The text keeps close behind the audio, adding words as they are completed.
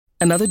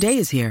Another day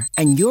is here,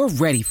 and you're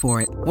ready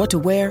for it. What to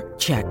wear?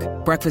 Check.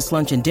 Breakfast,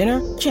 lunch, and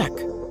dinner? Check.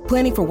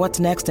 Planning for what's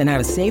next and how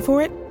to save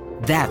for it?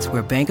 That's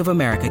where Bank of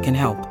America can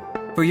help.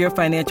 For your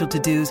financial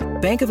to-dos,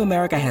 Bank of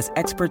America has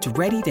experts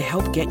ready to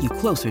help get you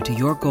closer to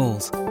your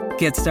goals.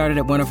 Get started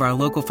at one of our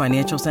local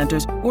financial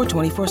centers or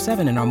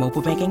 24/7 in our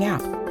mobile banking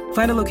app.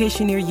 Find a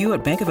location near you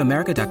at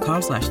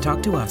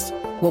bankofamerica.com/talktous.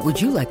 What would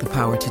you like the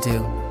power to do?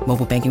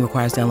 Mobile banking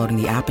requires downloading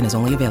the app and is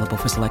only available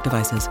for select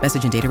devices.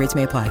 Message and data rates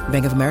may apply.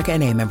 Bank of America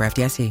N.A., member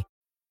FDIC.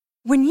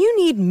 When you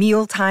need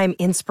mealtime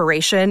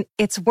inspiration,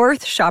 it's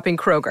worth shopping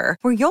Kroger,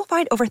 where you'll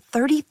find over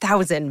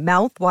 30,000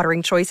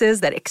 mouth-watering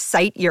choices that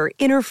excite your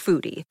inner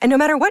foodie. And no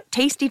matter what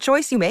tasty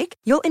choice you make,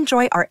 you'll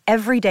enjoy our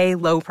everyday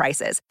low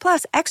prices,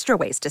 plus extra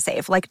ways to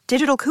save, like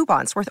digital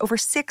coupons worth over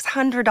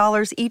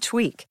 $600 each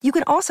week. You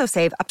can also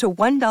save up to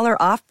 $1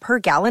 off per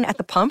gallon at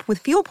the pump with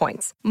fuel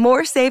points.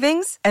 More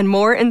savings and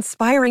more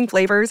inspiring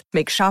flavors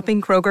make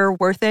shopping Kroger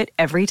worth it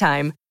every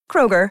time.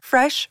 Kroger,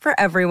 fresh for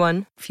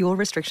everyone. Fuel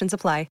restrictions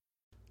apply.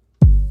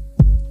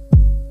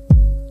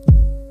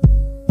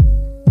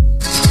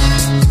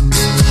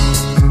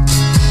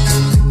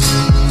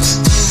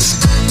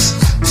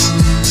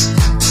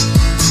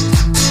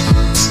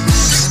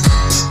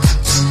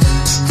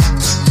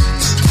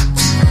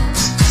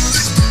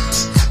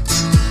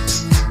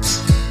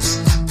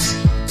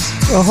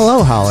 Well,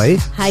 hello, Holly.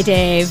 Hi,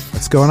 Dave.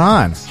 What's going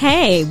on?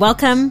 Hey,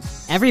 welcome,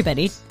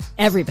 everybody,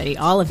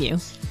 all of you,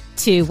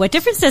 to What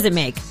Difference Does It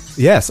Make?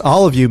 Yes,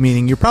 all of you,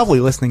 meaning you're probably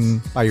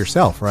listening by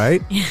yourself,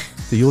 right?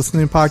 Do you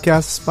listen to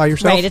podcasts by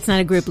yourself? Right, it's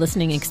not a group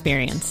listening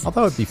experience.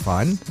 Although it'd be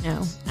fun.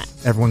 No.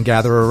 Everyone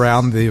gather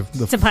around the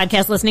It's a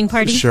podcast listening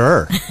party?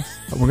 Sure.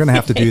 We're going to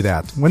have to do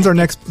that. When's our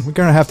next? We're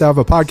going to have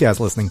a podcast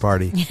listening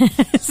party.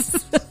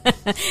 Yes.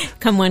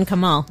 Come one,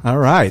 come all. All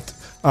right.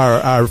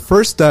 Our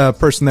first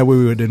person that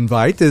we would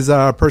invite is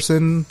our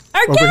person.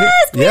 Our over guest!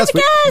 Here. We yes, have a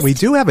guest! we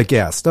do have a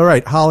guest. All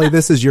right, Holly,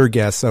 this is your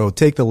guest, so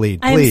take the lead,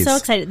 I please. am so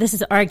excited. This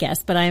is our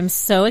guest, but I am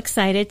so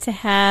excited to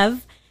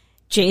have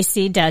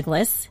J.C.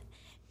 Douglas.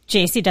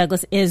 J.C.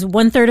 Douglas is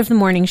 1/3 of the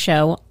morning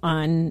show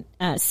on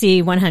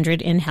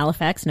C100 in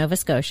Halifax, Nova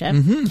Scotia.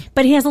 Mm-hmm.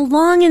 But he has a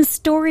long and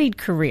storied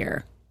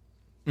career.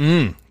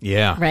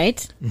 Yeah.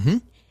 Right? Mm-hmm.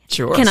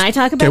 Sure. Can I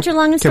talk about your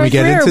long and storied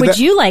career, or would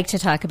you like to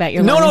talk about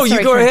your long and storied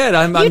career? No, you go ahead.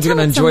 I'm going to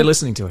enjoy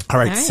listening to it. All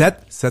right,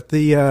 set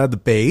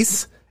the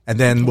base, and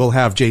then we'll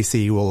have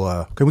JC.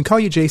 Can we call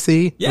you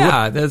JC?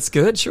 Yeah, that's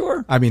good.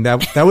 Sure. I mean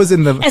that was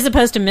in the as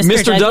opposed to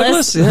Mr.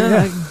 Douglas.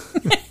 Yeah.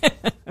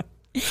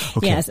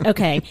 Okay. Yes.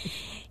 Okay.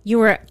 You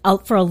were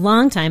out for a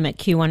long time at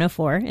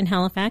Q104 in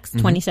Halifax,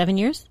 27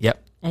 years. Yep.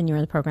 And you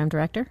were the program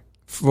director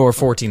For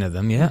 14 of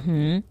them. Yeah.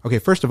 Mm-hmm. Okay.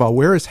 First of all,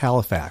 where is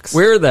Halifax?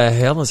 Where the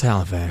hell is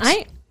Halifax?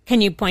 Can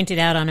you point it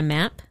out on a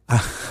map?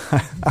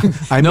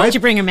 Might you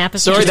bring a map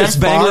of Sorry, Canada? that's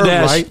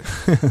Bangladesh.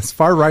 Right, as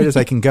far right as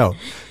I can go.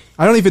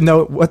 I don't even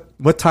know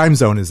what time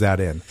zone is that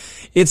in.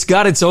 It's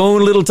got its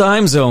own little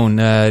time zone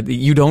that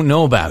you don't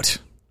know about.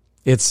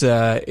 It's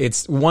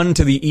one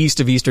to the east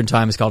of Eastern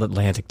Time. It's called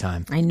Atlantic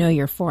Time. I know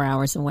you're 4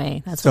 hours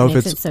away. That's So what if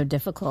makes it's- it so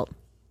difficult.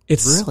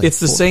 It's Really?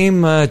 the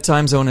same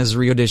time zone as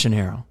Rio de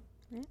Janeiro.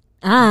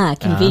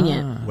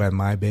 Convenient. When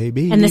my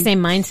baby And the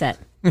same mindset.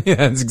 Yeah,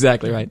 that's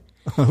exactly right.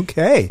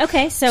 Okay.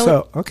 Okay,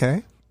 so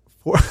okay.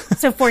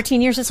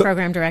 14 years as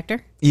program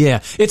director.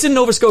 Yeah, it's in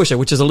Nova Scotia,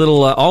 which is a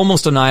little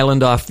almost an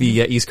island off the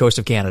east coast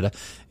of Canada,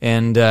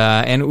 and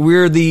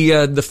we're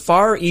the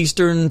far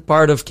eastern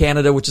part of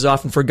Canada, which is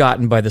often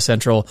forgotten by the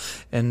central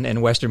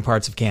and western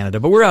parts of Canada.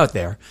 But we're out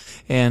there,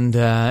 and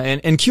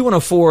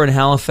Q104 in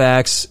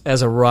Halifax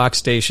as a rock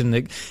station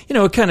that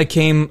it kind of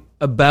came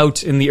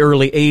about in the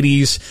early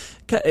 '80s.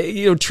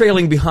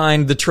 Trailing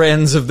behind the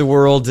trends of the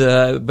world,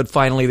 but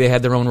finally they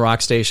had their own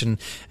rock station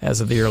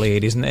as of the early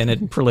 80s, and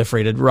it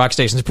proliferated. Rock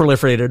stations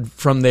proliferated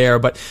from there,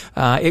 but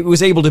it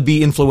was able to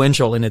be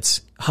influential in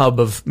its hub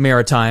of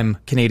maritime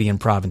Canadian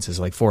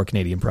provinces, like 4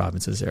 Canadian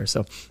provinces there.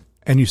 So,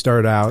 And you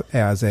started out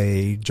as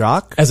a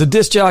jock? as a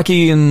disc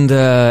jockey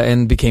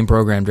and became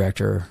program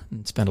director.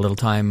 And spent a little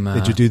time.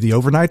 Did you do the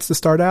overnights to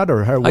start out,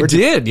 or I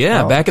did,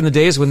 yeah. Oh. Back in the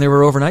days when there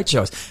were overnight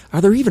shows. Are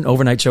there even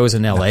overnight shows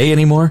in L.A.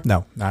 anymore?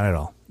 No, not at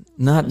all.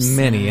 Not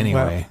many,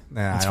 anyway.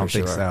 Well, That's I don't for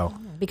think sure. so.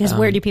 Because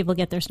where do people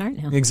get their start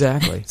now?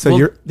 Exactly. So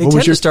they what was tend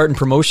your- to start in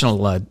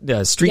promotional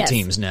street Yes.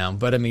 teams now,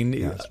 but I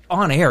mean,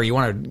 on air, you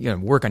want to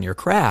work on your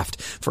craft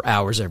for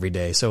hours every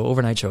day. So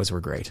overnight shows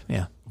were great.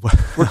 Yeah,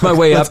 worked my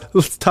way up.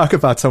 Let's talk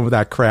about some of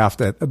that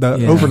craft,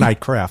 overnight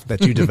craft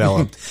that you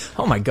developed.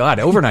 Oh my God,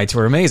 overnights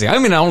were amazing. I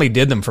mean, I only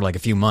did them for like a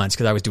few months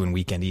because I was doing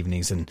weekend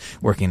evenings and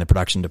working in the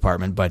production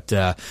department. But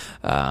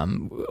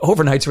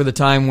overnights were the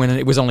time when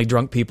it was only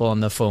drunk people on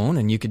the phone,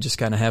 and you could just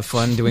kind of have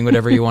fun doing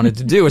whatever you wanted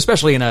to do,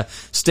 especially in a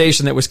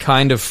station that was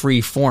kind of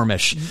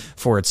free-formish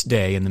for its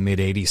day in the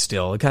mid-'80s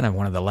still. Kind of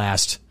one of the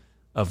last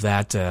of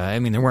that. I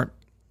mean, there weren't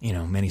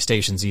many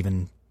stations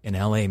even in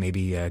L.A.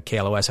 Maybe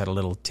KLOS had a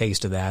little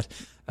taste of that.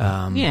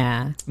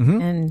 Yeah.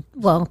 And,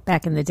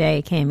 back in the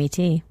day,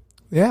 KMET.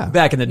 Yeah.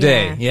 Back in the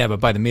day, Yeah. yeah, but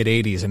by the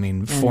mid-'80s, I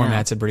mean,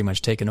 formats had pretty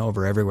much taken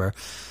over everywhere.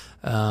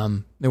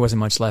 There wasn't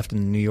much left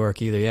in New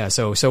York either. Yeah.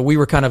 So we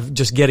were kind of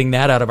just getting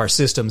that out of our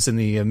systems in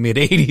the mid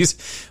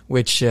 80s,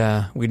 which,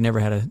 we'd never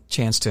had a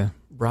chance to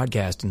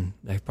broadcast in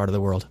that part of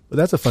the world. But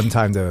that's a fun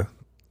time to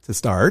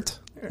start.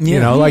 Yeah. You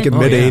know, like in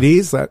mid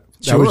 80s,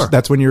 Sure.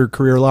 that's when your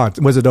career launched.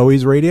 Was it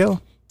always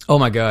radio? Oh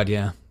my God.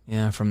 Yeah.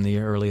 Yeah. From the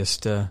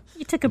earliest, You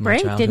took a my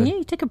break, childhood. didn't you?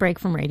 You took a break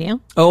from radio.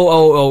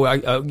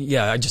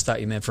 Yeah. I just thought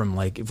you meant from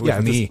like with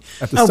me.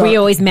 At the Oh, start. were you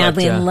always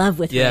madly But, in love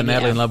with radio? Yeah,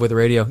 madly in love with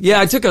radio. Yeah,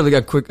 I took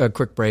a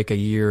quick break, a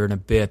year and a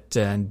bit,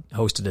 and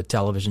hosted a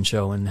television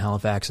show in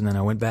Halifax, and then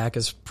I went back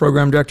as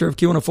program director of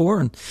Q104.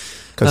 And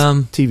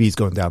Because TV's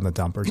going down the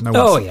dumpers. No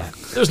oh one's- yeah,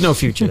 there's no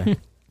future there.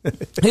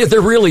 Yeah,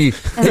 they're really.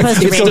 opposed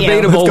to It's radio.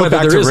 debatable Let's go whether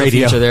back there to is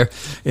radio. a future there.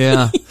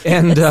 Yeah,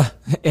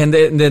 and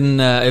then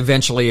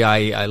eventually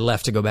I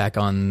left to go back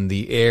on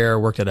the air.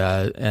 Worked at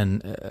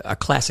a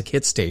classic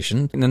hit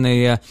station, and then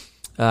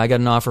I got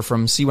an offer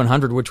from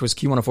C100, which was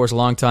Q104's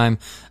longtime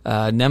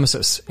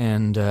nemesis,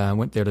 and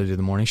went there to do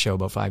the morning show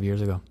about 5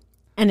 years ago.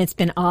 And it's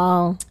been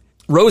all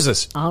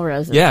Roses.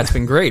 roses. Yeah, it's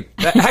been great.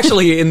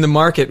 Actually, in the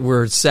market,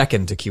 we're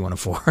second to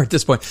Q104 at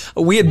this point.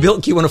 We had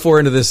built Q104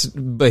 into this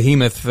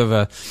behemoth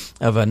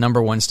of a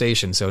number one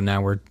station, so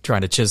now we're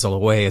trying to chisel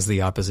away as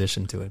the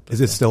opposition to it. But,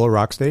 Is it still a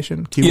rock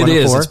station? Q104? it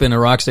is. It's been a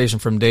rock station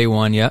from day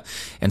one, yeah.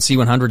 And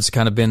C100's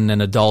kind of been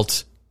an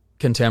adult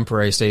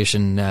contemporary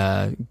station,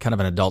 kind of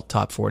an adult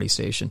top 40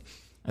 station.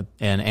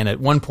 And at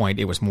one point,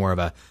 it was more of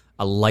a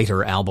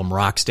lighter album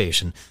rock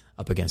station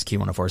up against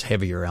Q104's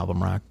heavier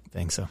album rock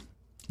thing, so...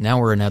 Now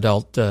we're an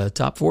adult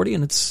top 40,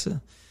 and it's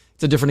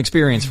a different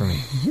experience for me.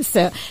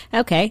 So,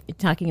 okay,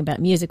 talking about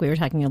music, we were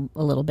talking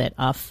a little bit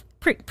off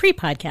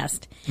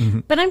pre-podcast. Mm-hmm.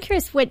 But I'm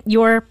curious what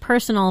your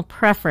personal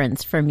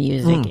preference for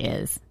music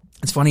is.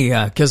 It's funny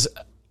because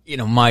we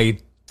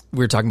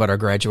were talking about our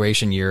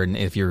graduation year, and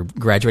if you're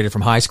graduated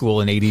from high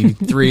school in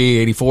 83,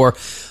 84,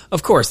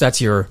 of course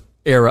that's your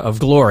era of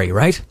glory,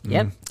 right?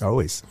 Yep.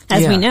 Always.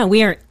 As Yeah. we know,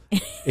 we are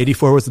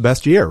 84 was the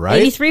best year,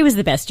 right? 83 was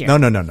the best year.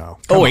 No.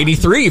 Oh,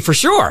 83 for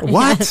sure.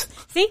 What?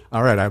 See?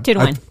 All right. I'm 2 to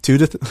 1. 2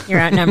 to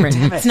You're outnumbered.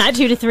 It's not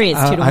 2 to 3,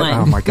 it's 2 to 1.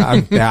 Oh my God.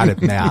 I'm bad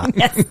at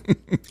math.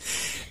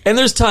 And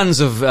there's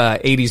tons of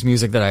 80s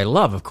music that I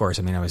love, of course.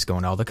 I mean, I was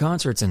going to all the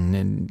concerts,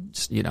 and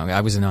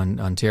I was in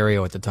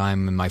Ontario at the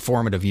time in my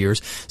formative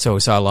years, so I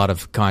saw a lot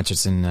of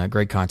concerts and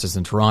great concerts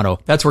in Toronto.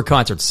 That's where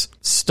concerts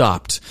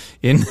stopped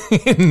in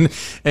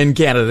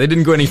Canada. They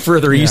didn't go any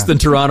further east than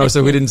Toronto,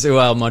 so we didn't see,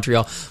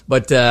 Montreal,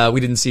 but we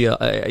didn't see,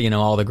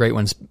 all the great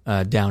ones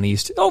down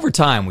east. Over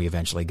time, we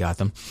eventually got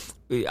them.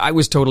 I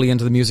was totally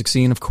into the music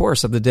scene, of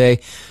course, of the day,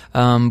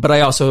 but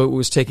I also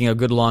was taking a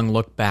good long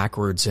look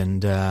backwards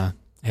and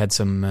had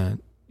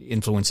some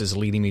influences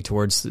leading me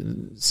towards the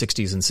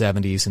 60s and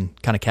 70s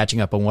and kind of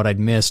catching up on what I'd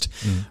missed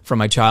from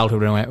my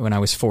childhood when I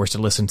was forced to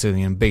listen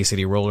to Bay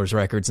City Rollers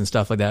records and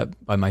stuff like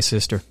that by my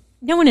sister.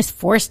 No one is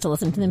forced to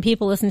listen to them.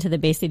 People listen to the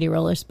Bay City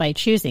Rollers by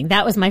choosing.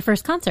 That was my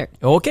first concert.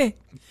 Okay.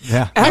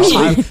 Yeah.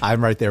 Actually-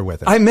 I'm right there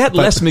with it. I met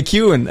Les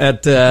McEwen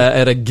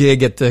at a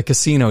gig at the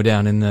casino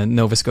down in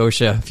Nova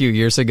Scotia a few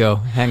years ago.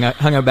 Hung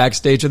out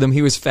backstage with him.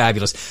 He was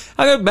fabulous.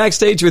 Hung out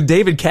backstage with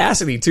David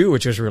Cassidy too,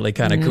 which was really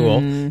kind of cool.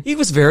 He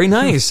was very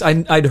nice.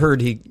 I'd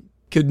heard he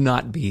could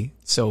not be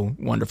so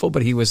wonderful,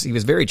 but he was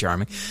very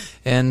charming.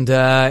 And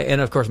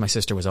of course my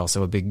sister was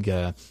also a big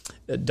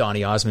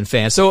Donny Osmond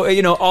fan. So,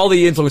 all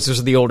the influences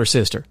of the older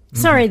sister.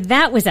 Sorry,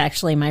 that was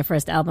actually my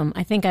first album.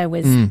 I think I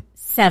was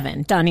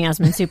 7, Donny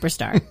Osmond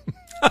Superstar.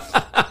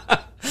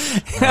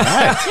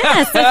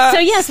 Yes, so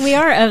yes, we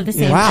are of the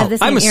same, Wow. of the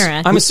same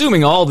era. I'm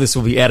assuming all this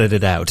will be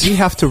edited out. We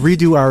have to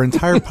redo our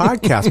entire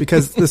podcast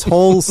because this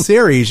whole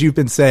series you've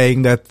been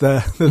saying that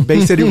the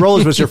Bay City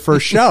Rollers was your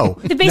first show.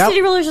 The Bay Now-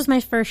 City Rollers was my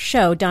first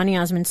show. Donny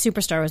Osmond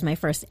Superstar was my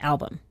first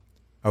album.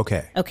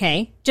 Okay.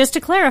 Okay, just to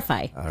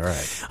clarify. All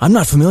right. I'm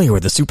not familiar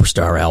with the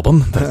Superstar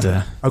album,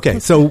 but Okay.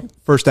 So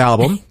first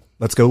album.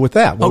 Let's go with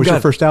that. What was your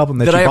first album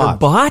that you I bought? ever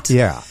bought?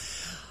 Yeah.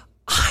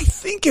 I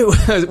think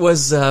it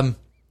was.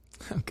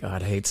 Oh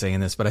God, I hate saying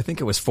this, but I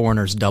think it was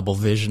Foreigner's Double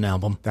Vision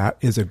album. That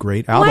is a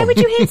great album. Why would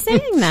you hate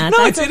saying that? No,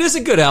 That's it is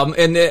a good album,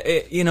 and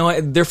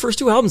their first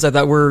 2 albums I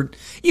thought were,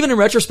 even in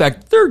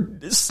retrospect, they're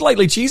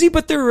slightly cheesy,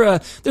 but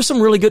there's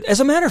some really good. As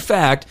a matter of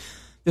fact,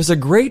 there's a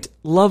great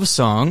love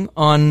song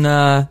on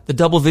the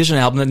Double Vision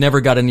album that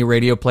never got any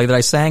radio play that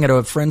I sang at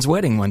a friend's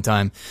wedding one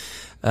time.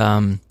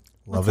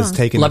 Love has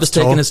taken Love has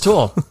taken its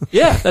toll.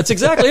 Yeah, that's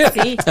exactly it.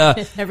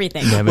 See?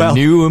 Everything. Never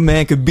knew a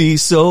man could be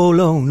so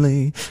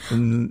lonely,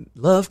 and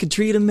life could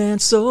treat a man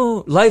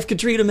so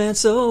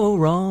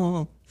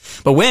wrong.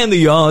 But when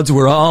the odds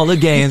were all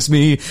against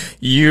me,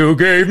 you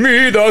gave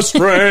me the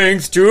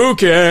strength to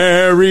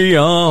carry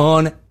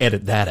on.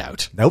 Edit that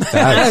out. Nope.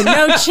 That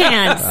No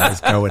chance. is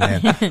going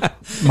in.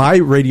 My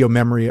radio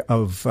memory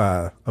of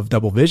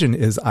Double Vision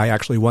is I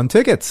actually won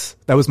tickets.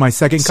 That was my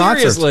second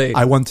Seriously? concert.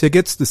 I won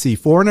tickets to see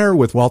Foreigner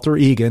with Walter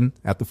Egan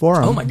at the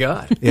Forum. Oh my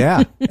God.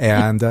 Yeah.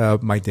 And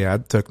my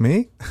dad took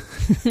me.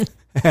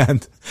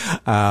 And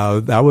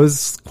that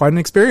was quite an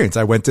experience.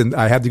 I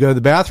had to go to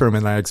the bathroom,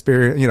 and I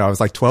experienced, I was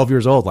like 12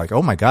 years old. Like,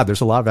 oh my God,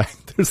 it's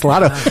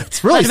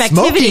really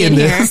smoky in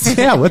this.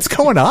 Here. Yeah, what's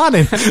going on?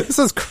 And this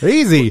is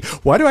crazy.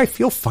 Why do I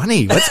feel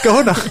funny? What's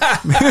going on?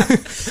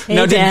 Hey,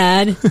 Now,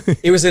 Dad.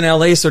 It was in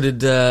LA, so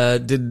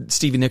did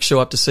Stevie Nicks show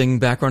up to sing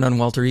background on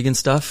Walter Egan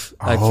stuff?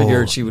 I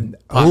figured she would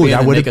pop in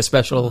and make a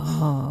special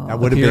That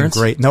would have been appearance.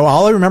 great. No,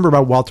 all I remember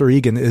about Walter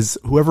Egan is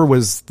whoever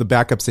was the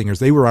backup singers,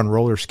 they were on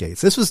roller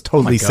skates. This was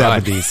totally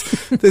God.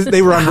 70s.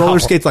 They were on roller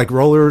skates, like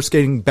roller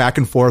skating back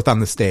and forth on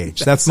the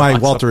stage. That's my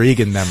awesome. Walter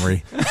Egan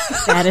memory.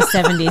 That is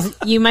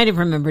 70s. You might have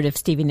remembered if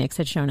Stevie Nicks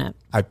had shown up.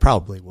 I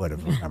probably would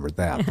have remembered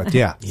that, but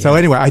yeah. So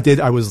anyway,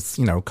 I was,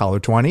 caller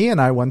 20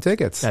 and I won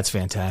tickets. That's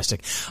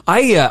fantastic.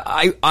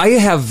 I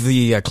have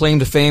the claim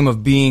to fame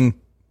of being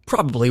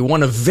probably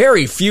one of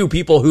very few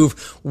people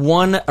who've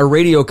won a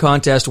radio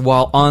contest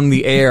while on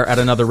the air at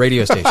another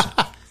radio station.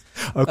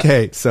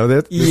 Okay, so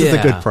this is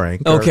a good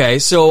prank. Okay,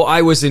 so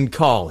I was in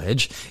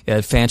college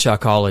at Fanshawe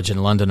College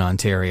in London,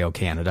 Ontario,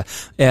 Canada,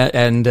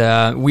 and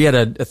we had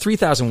a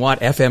 3,000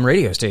 watt FM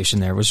radio station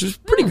there, which was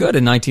pretty good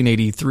in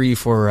 1983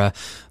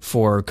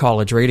 for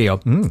college radio,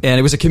 and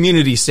it was a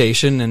community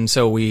station, and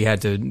so we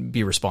had to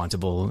be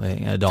responsible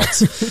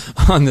adults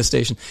on the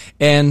station.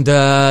 And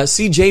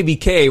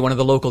CJBK, one of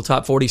the local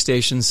top 40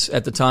 stations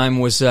at the time,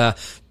 was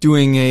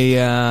doing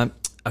a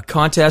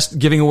contest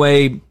giving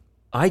away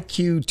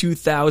IQ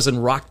 2000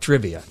 rock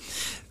trivia.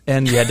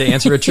 And you had to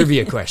answer a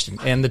trivia question.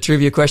 And the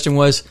trivia question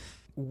was,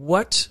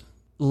 what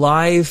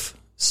live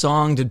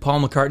song did Paul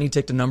McCartney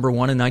take to number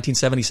one in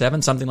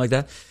 1977? Something like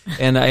that.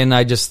 And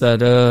I just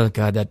thought, oh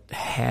God, that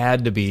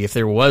had to be, if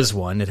there was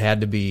one, it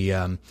had to be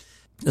a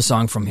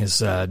song from his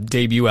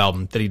debut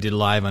album that he did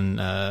live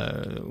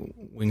on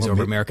Wings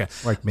Over America.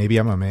 Like Maybe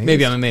I'm Amazed?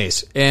 Maybe I'm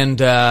Amazed. And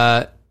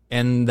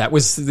that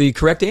was the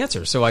correct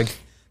answer. So I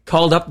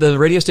called up the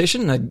radio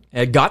station, and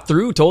I got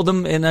through, told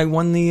them, and I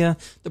won the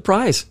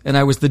prize. And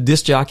I was the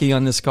disc jockey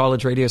on this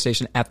college radio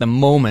station at the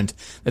moment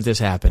that this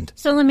happened.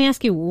 So let me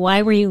ask you,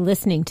 why were you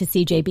listening to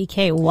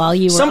CJBK while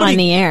you were on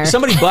the air?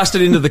 Somebody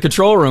busted into the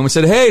control room and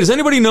said, "Hey, does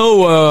anybody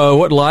know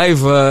what live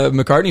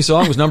McCartney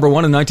song was number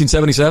one in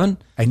 1977?"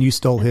 And you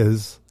stole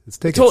his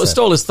ticket.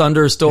 Stole his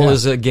thunder, stole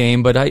his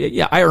game, but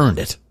I earned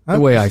it the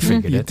way I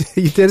figured it.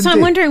 You did. So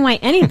I'm wondering why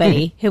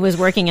anybody who was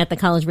working at the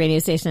college radio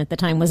station at the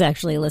time was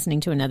actually listening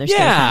to another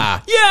station.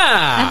 Yeah.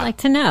 I'd like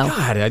to know.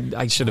 God,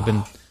 I should have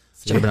been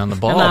on the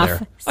ball I'm there.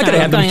 off. I could Sorry, have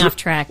I'm had going them off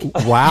track.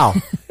 Wow.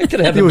 I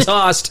could have had them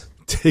tossed.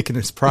 Taking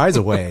his prize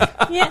away.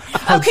 Yeah.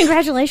 Oh,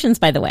 congratulations,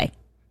 by the way.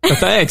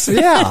 Thanks.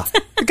 Yeah.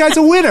 The guy's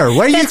a winner.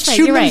 Why are you That's right,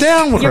 shooting you're him right.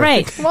 down? You're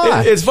right. Come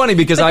on. It's funny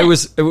because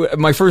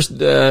my first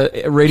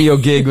radio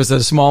gig was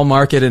a small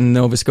market in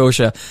Nova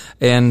Scotia,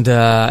 and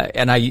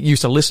I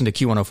used to listen to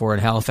Q104 in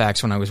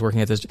Halifax when I was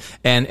working at this,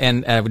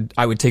 and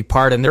I would take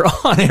part in their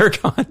on-air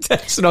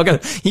contests, and all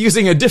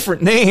using a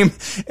different name.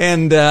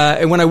 And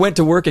when I went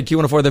to work at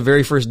Q104 the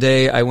very first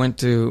day, I went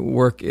to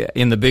work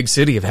in the big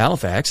city of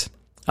Halifax.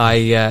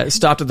 I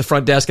stopped at the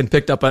front desk and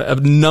picked up a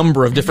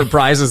number of different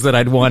prizes that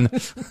I'd won.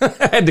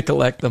 I had to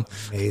collect them.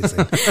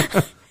 Amazing.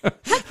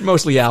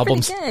 Mostly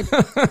albums.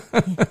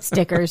 Good.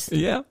 Stickers.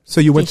 Yeah.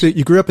 So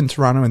you grew up in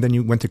Toronto and then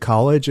you went to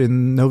college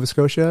in Nova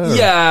Scotia? Or?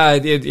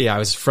 Yeah. I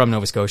was from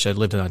Nova Scotia. I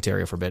lived in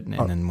Ontario for a bit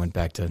and then went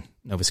back to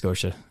Nova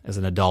Scotia as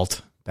an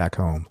adult. Back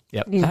home.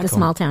 Yep. The back home.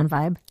 small town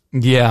vibe.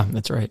 Yeah,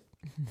 that's right.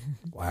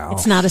 Wow.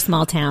 It's not a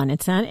small town.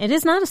 It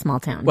is not a small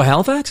town. Well,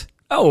 Halifax?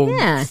 Oh,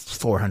 Yeah.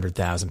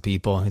 400,000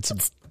 people.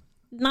 It's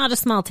Not a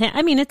small town.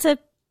 I mean, it's a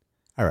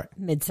All right.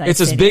 mid-sized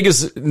It's as city. big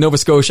as Nova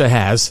Scotia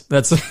has.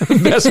 That's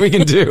the best we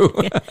can do.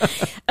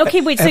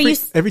 Okay, wait, so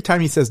Every time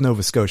he says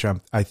Nova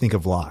Scotia, I think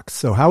of lox.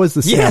 So how is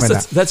the salmon?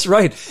 Yes, that's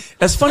right.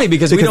 That's funny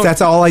because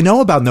that's all I know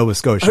about Nova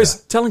Scotia. I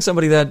was telling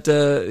somebody that,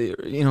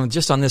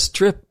 just on this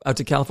trip out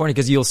to California,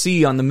 because you'll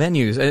see on the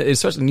menus,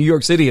 especially in New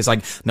York City, it's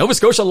like Nova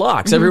Scotia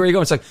lox. Everywhere you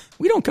go, it's like,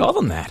 we don't call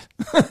them that.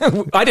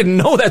 I didn't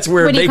know that's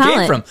where What do they you call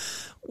came it? from.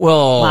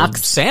 Well,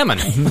 Lox. salmon,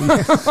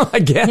 I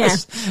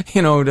guess,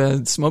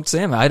 smoked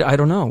salmon. I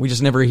don't know. We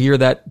just never hear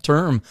that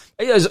term.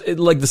 It's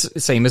like the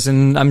same as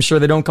I'm sure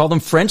they don't call them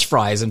French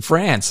fries in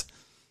France.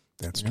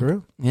 That's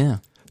true. Yeah.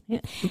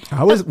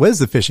 What is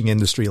the fishing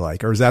industry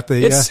like? Or is that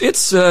the...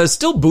 It's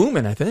still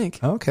booming, I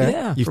think. Okay.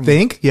 Yeah. You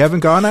think? You haven't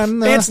gone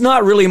on... It's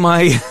not really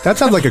my... That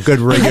sounds like a good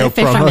radio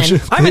Fisherman.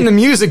 promotion. I'm in the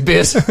music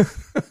biz.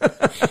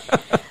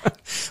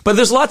 But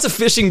there's lots of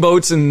fishing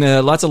boats and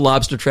lots of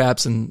lobster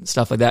traps and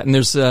stuff like that. And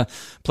there's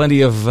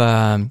plenty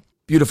of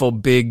beautiful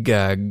big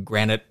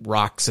granite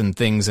rocks and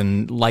things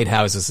and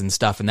lighthouses and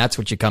stuff. And that's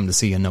what you come to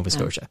see in Nova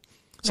Scotia.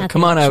 So not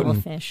come the on out actual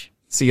and fish.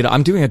 see it.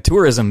 I'm doing a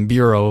tourism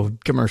bureau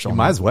commercial.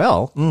 Might as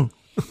well.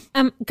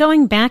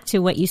 Going back to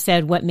what you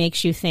said, what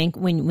makes you think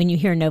when you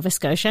hear Nova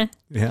Scotia?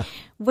 Yeah.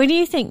 What do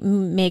you think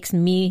makes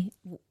me,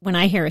 when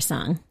I hear a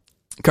song?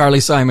 Carly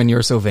Simon,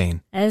 You're So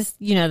Vain. As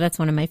you know, that's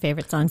one of my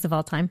favorite songs of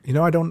all time.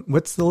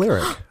 What's the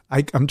lyric?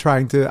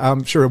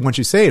 I'm sure once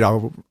you say it,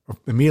 I'll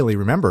immediately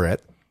remember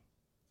it.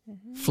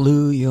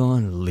 Flew your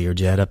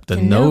Learjet up to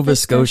Nova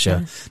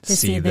Scotia to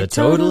see the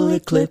total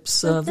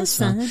eclipse of the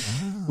sun.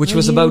 Which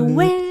was about,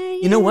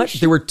 you know what?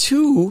 There were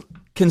 2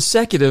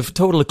 consecutive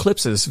total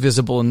eclipses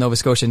visible in Nova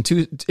Scotia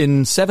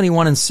in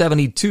 71 and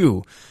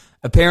 72.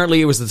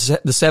 Apparently it was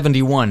the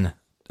 71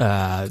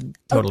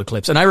 total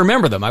eclipse. And I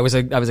remember them. I was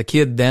a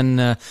kid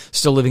then,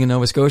 still living in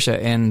Nova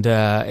Scotia. And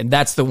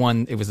that's the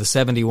one, it was the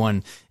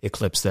 71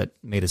 eclipse that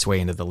made its way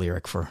into the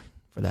lyric for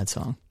that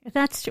song.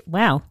 That's,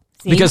 wow.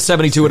 See? Because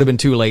 72 would have been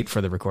too late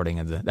for the recording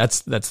of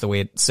that's the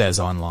way it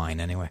says online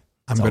anyway.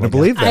 I'm going to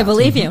believe that. I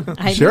believe you.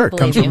 Sure, it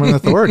comes from an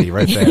authority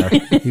right there.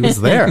 He was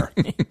there.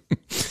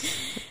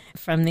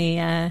 From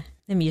the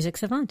music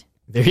savant.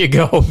 There you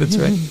go. That's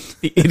right.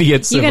 The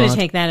idiot savant. You got to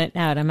take that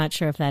out. I'm not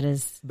sure if that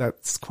is.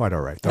 That's quite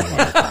all right. Don't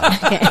worry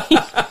about it. Okay.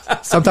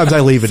 Sometimes I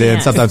leave it in.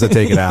 Sometimes I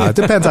take it out. It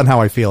depends on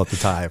how I feel at the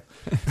time.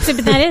 So,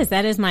 but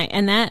that is my,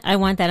 and that, I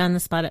want that on the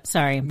spot.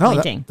 Sorry, no,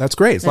 pointing. That's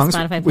great. As long as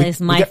Spotify plays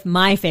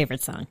my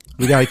favorite song.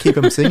 We got to keep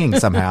him singing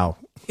somehow.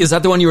 Is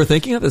that the one you were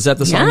thinking of? Is that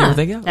the song you were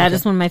thinking of? That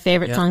is one of my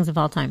favorite songs of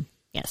all time.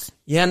 Yes.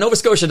 Yeah, Nova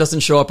Scotia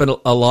doesn't show up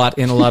a lot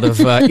in a lot of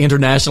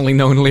internationally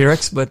known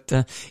lyrics, but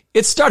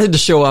it started to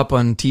show up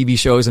on TV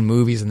shows and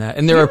movies and that.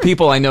 And there are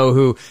people I know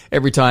who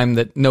every time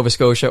that Nova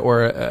Scotia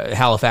or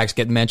Halifax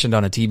get mentioned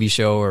on a TV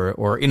show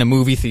or in a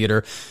movie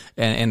theater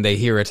and they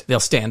hear it,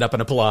 they'll stand up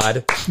and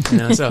applaud. You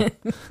know, so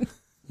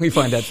we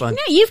find that fun.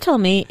 No, you've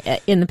told me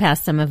in the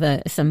past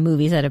some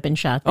movies that have been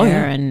shot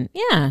there, and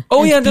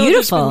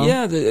beautiful.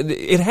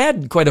 It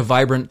had quite a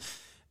vibrant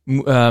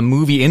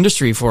movie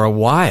industry for a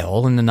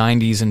while in the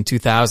 90s and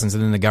 2000s,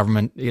 and then the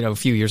government, a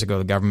few years ago,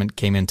 the government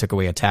came in, took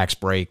away a tax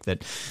break that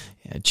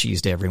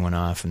cheesed everyone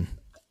off and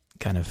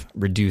kind of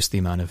reduced the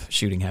amount of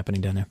shooting happening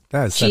down there.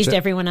 That is cheesed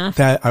everyone off.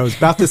 That I was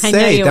about to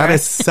say that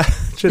is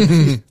such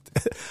a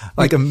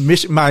like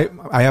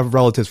I have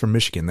relatives from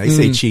Michigan. They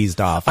say cheesed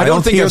off. I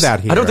don't hear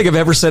that here. I don't think I've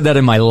ever said that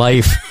in my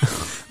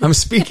life. I'm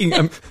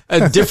speaking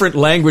a different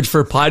language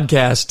for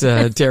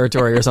podcast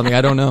territory or something.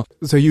 I don't know.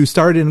 So you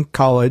started in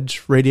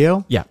college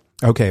radio? Yeah.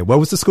 Okay. What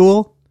was the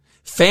school?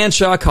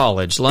 Fanshawe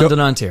College, London,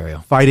 Ontario.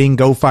 Fighting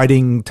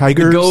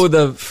Tigers? Go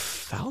the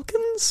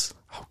Falcons?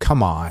 Oh,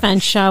 come on.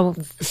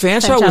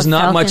 Fanshawe was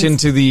not Falcons. much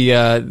into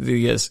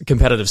the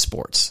competitive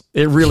sports.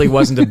 It really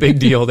wasn't a big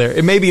deal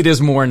there. Maybe it is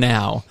more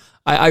now.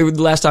 I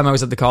last time I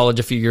was at the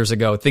college a few years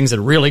ago, things had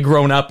really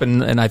grown up,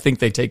 and I think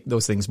they take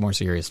those things more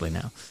seriously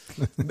now.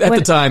 At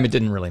the time, it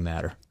didn't really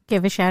matter.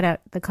 Give a shout out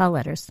the call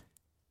letters.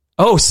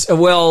 Oh,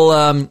 well,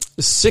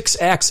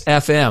 6X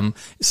FM.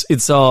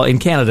 It's all in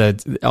Canada.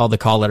 All the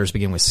call letters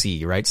begin with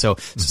C, right? So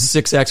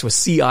 6X was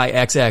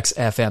CIXX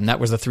FM. That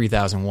was the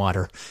 3,000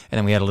 water, and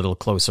then we had a little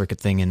closed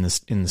circuit thing in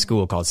the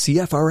school called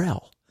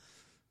CFRL.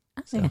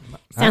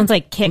 Sounds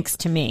like Kicks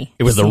to me.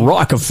 It was the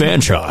Rock of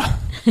Fanshawe.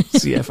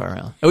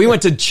 CFRL. And we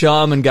went to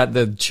Chum and got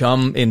the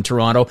Chum in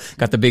Toronto,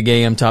 got the big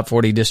AM top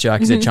 40 disc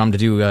jockeys at Chum to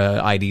do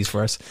IDs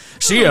for us.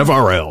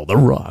 CFRL, the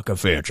Rock of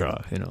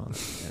Fanshawe.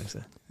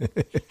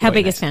 How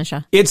big is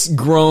Fanshawe? It's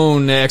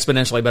grown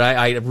exponentially, but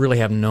I really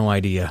have no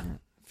idea.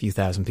 A few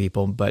thousand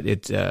people, but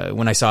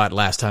when I saw it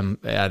last time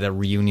at a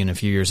reunion a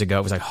few years ago,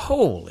 it was like,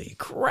 holy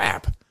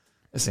crap,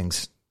 this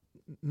thing's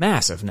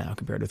massive now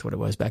compared with what it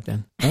was back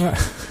then.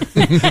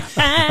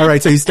 All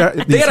right, so you start.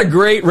 They had a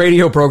great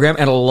radio program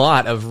and a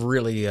lot of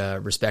really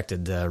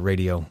respected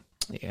radio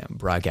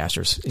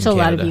broadcasters in so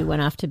Canada. A lot of you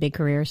went off to big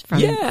careers from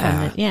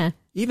it.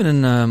 Even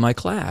in my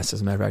class,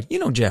 as a matter of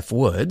fact. Jeff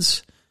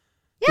Woods,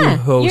 who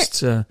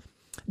hosts.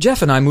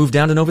 Jeff and I moved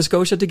down to Nova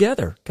Scotia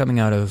together, coming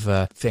out of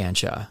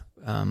Fanshawe.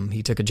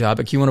 He took a job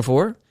at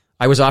Q104.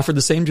 I was offered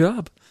the same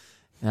job.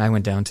 And I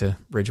went down to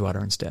Bridgewater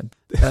instead.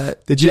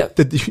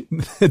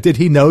 Did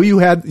he know you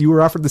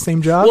were offered the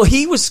same job? Well,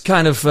 he was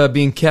kind of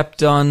being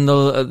kept on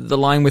the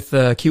line with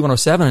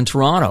Q107 in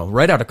Toronto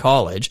right out of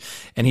college,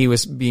 and he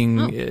was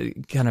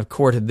being kind of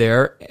courted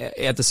there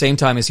at the same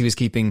time as he was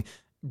keeping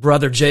Bro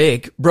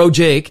Jake,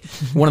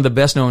 one of the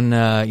best known,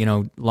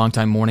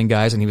 longtime morning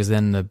guys, and he was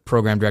then the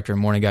program director and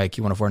morning guy at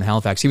Q104 in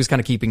Halifax. He was kind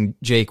of keeping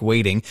Jake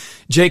waiting.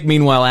 Jake,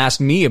 meanwhile, asked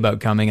me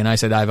about coming, and I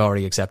said, I've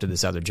already accepted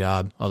this other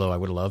job, although I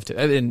would have loved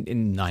to.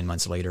 In 9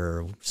 months later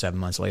or 7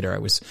 months later, I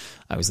was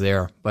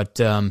there. But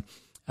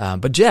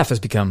Jeff has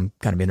become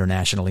kind of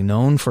internationally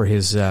known for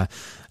his,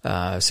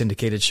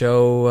 syndicated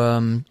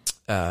show,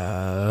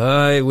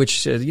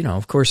 which,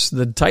 of course,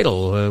 the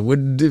title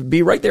would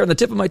be right there on the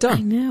tip of my tongue.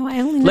 I know. I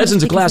only know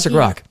Legends of Classic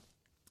Rock.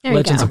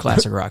 Legends of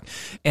Classic Rock.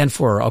 And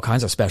for all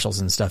kinds of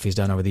specials and stuff he's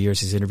done over the years.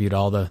 He's interviewed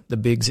all the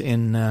bigs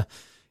in the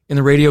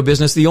radio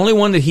business. The only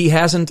one that he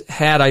hasn't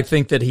had, I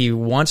think, that he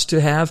wants to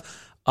have,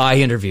 I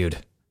interviewed.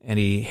 And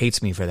he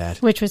hates me for that.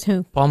 Which was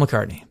who? Paul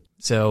McCartney.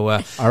 So,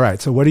 all right.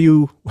 So what do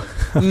you,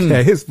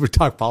 we're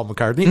talking Paul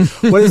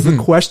McCartney. What is the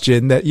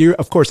question that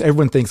of course,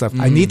 everyone thinks of?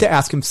 I need to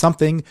ask him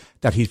something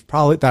that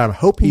I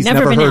hope he's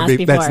never heard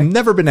that's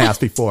never been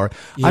asked before.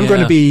 Yeah. I'm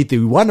going to be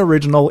the one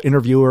original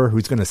interviewer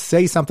who's going to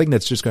say something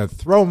that's just going to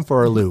throw him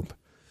for a loop.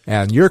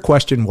 And your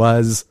question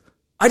was?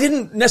 I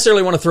didn't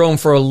necessarily want to throw him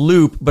for a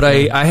loop, but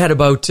I had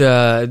about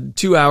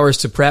 2 hours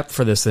to prep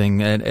for this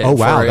thing. Oh,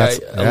 wow. That's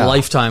a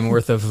lifetime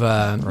worth of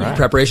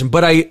preparation.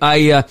 But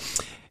I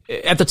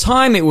at the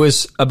time, it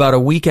was about a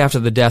week after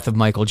the death of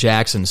Michael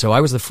Jackson. So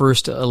I was the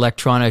first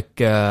electronic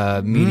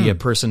media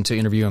person to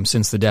interview him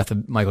since the death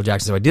of Michael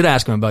Jackson. So I did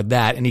ask him about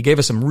that, and he gave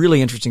us some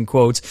really interesting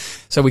quotes.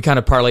 So we kind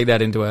of parlayed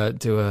that into a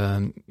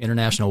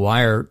International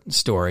Wire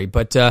story.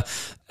 But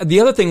the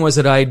other thing was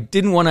that I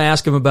didn't want to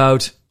ask him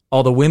about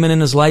all the women in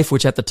his life,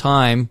 which at the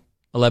time,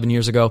 11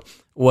 years ago,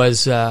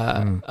 was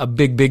a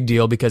big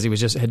deal because he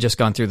had just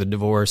gone through the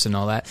divorce and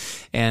all that.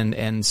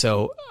 And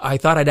so I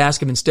thought I'd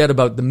ask him instead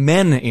about the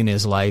men in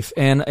his life.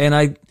 And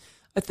I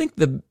think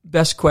the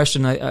best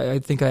question I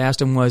think I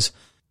asked him was,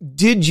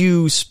 did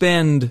you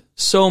spend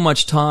so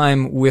much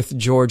time with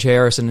George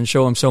Harrison and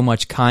show him so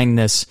much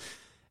kindness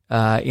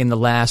in the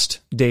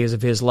last days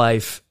of his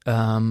life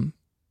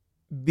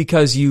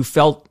because you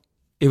felt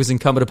it was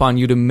incumbent upon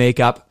you to make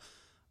up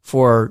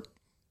for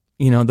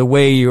the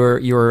way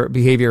your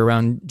behavior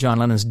around John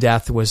Lennon's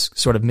death was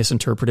sort of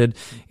misinterpreted?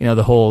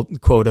 The whole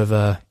quote of,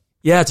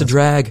 it's a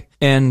drag.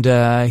 And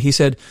he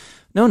said,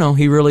 no,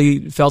 he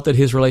really felt that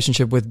his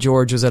relationship with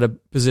George was at a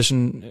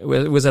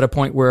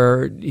point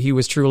where he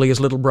was truly his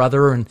little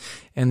brother and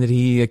that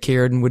he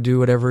cared and would do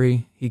whatever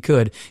he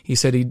could. He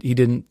said he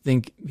didn't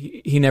think,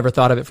 he never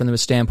thought of it from the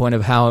standpoint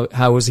of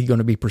how was he going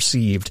to be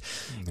perceived,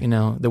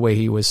 the way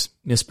he was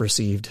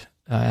misperceived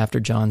after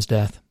John's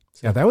death.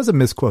 Yeah, that was a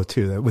misquote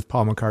too, with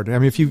Paul McCartney. I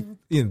mean,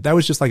 if that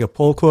was just like a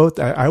pull quote.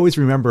 I always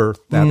remember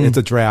that it's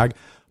a drag,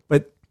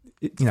 but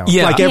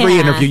like every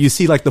interview, you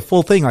see like the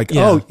full thing. Like,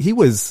 he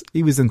was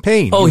in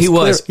pain. Oh, he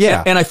was.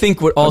 Yeah, and I think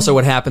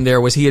what happened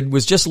there was he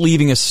was just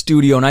leaving a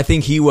studio, and I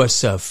think he was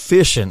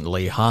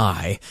sufficiently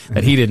high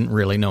that he didn't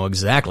really know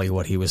exactly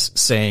what he was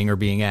saying or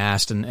being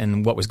asked,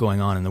 and what was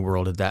going on in the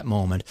world at that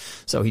moment.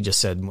 So he just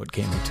said what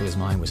came to his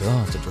mind was,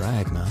 "Oh, it's a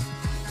drag, man."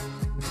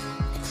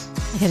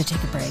 I got to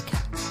take a break.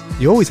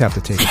 You always have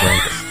to take a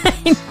break.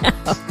 I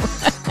know.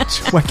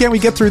 Why can't we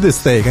get through this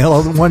thing?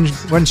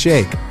 One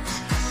shake.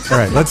 All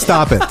right, let's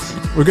stop it.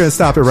 We're going to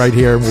stop it right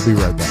here, and we'll be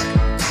right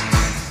back.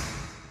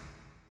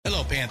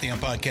 Hello, Pantheon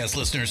Podcast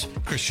listeners.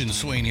 Christian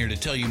Swain here to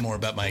tell you more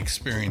about my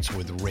experience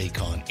with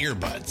Raycon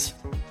earbuds.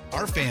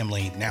 Our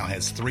family now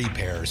has 3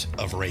 pairs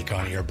of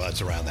Raycon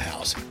earbuds around the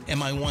house, and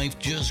my wife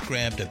just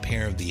grabbed a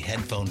pair of the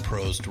Headphone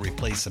Pros to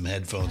replace some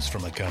headphones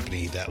from a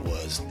company that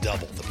was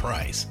double the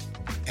price.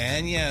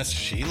 And yes,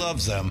 she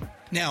loves them.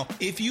 Now,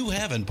 if you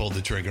haven't pulled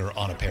the trigger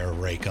on a pair of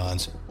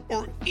Raycons,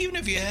 or even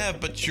if you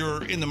have, but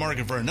you're in the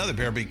market for another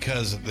pair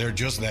because they're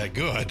just that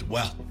good,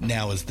 well,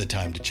 now is the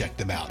time to check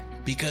them out,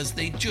 because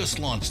they just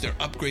launched their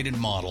upgraded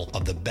model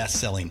of the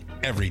best-selling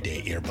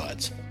everyday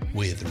earbuds.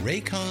 With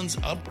Raycon's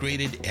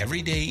upgraded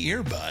everyday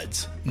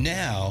earbuds,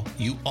 now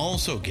you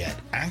also get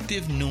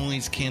active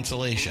noise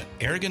cancellation,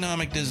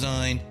 ergonomic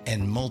design,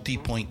 and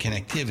multi-point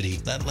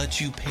connectivity that lets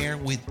you pair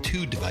with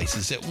 2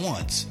 devices at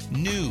once.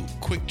 New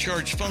quick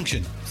charge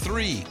function,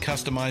 3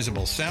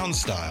 customizable sound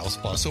styles,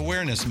 plus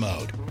awareness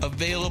mode.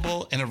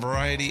 Available in a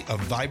variety of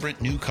vibrant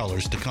new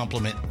colors to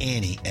complement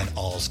any and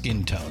all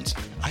skin tones.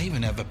 I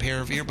even have a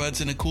pair of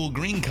earbuds in a cool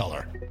green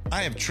color.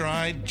 I have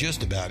tried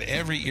just about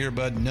every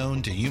earbud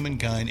known to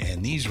humankind,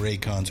 and these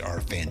Raycons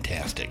are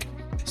fantastic.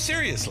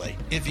 Seriously,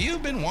 if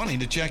you've been wanting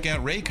to check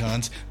out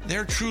Raycons,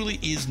 there truly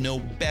is no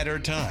better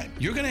time.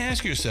 You're going to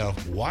ask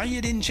yourself why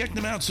you didn't check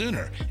them out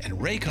sooner, and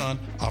Raycon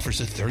offers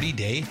a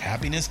 30-day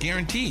happiness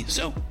guarantee.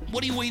 So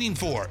what are you waiting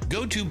for?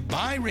 Go to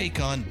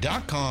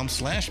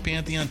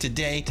buyraycon.com/Pantheon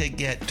today to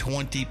get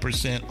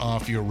 20%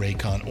 off your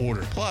Raycon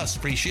order, plus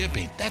free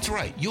shipping. That's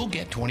right, you'll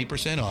get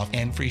 20% off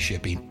and free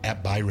shipping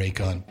at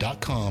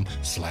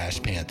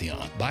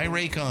buyraycon.com/Pantheon.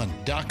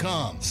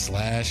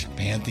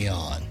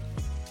 buyraycon.com/Pantheon.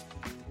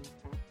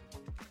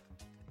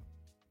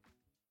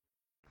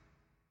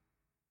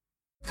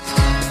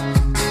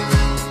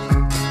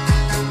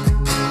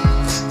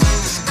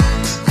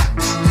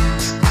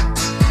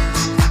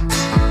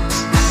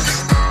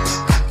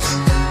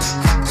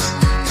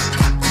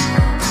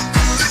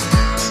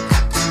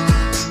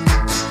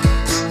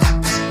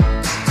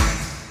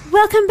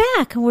 Welcome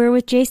back. We're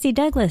with J.C.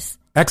 Douglas.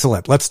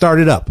 Excellent. Let's start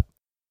it up.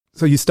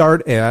 So you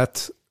start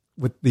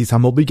with these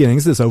humble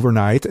beginnings, this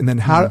overnight, and then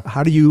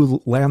how do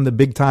you land the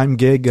big time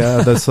gig,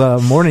 this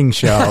morning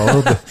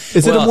show?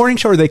 Is it a morning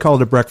show, or they call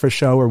it a breakfast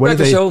show, or what?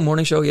 Breakfast show,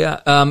 morning show,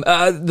 yeah.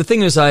 The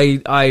thing is,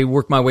 I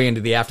worked my way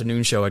into the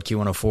afternoon show at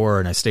Q104,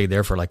 and I stayed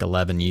there for like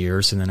 11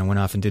 years, and then I went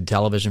off and did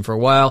television for a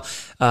while.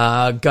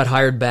 Got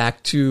hired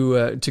back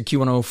to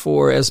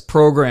Q104 as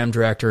program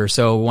director,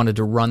 so wanted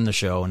to run the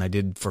show, and I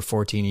did for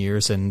 14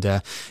 years, and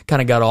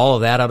kind of got all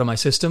of that out of my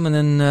system, and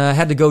then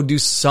had to go do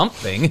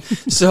something.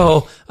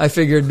 So I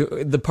figured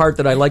the part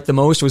that I liked the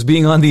most was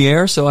being on the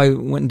air, so I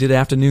went and did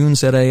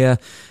afternoons at a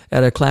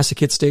classic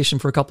hit station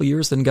for a couple of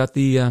years, then got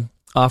the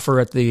offer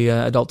at the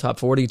Adult Top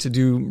 40 to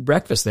do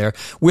breakfast there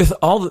with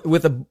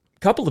a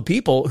couple of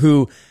people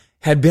who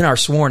had been our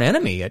sworn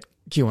enemy at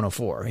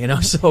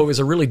Q104, so it was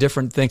a really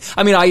different thing.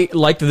 I mean, I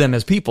liked them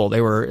as people.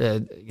 They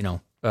were,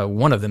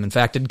 one of them, in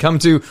fact, had come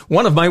to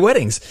one of my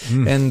weddings,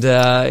 and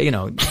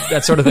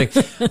that sort of thing.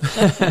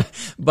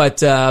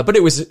 But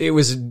it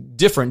was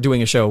different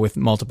doing a show with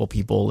multiple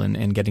people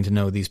and getting to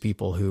know these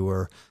people who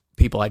were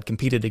people I'd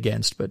competed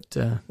against. But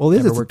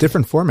it's a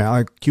different format.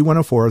 Like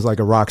Q104 is like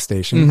a rock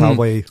station,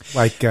 probably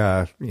like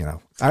I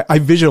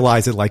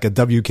visualize it like a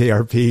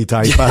WKRP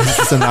type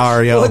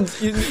scenario. Well,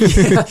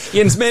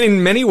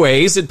 in many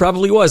ways, it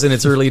probably was in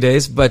its early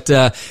days, but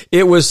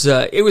it was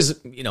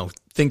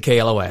think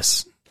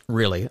KLOS.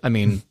 Really, I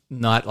mean,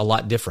 not a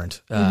lot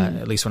different,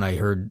 at least when I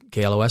heard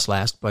KLOS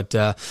last, but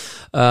a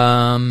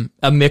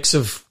mix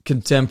of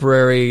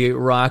contemporary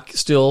rock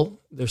still.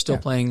 They're still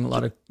playing a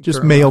lot of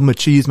just male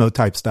machismo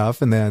type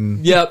stuff, and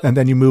then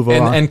you move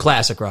on, and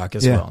classic rock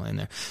as well in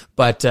there.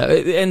 But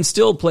and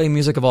still play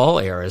music of all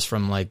eras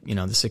from the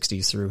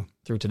 60s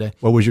through today.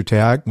 What was your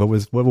tag? What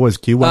was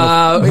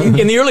Q1?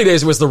 In the early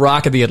days, it was the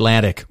Rock of the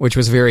Atlantic, which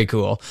was very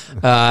cool.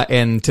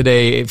 And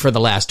today, for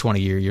the last 20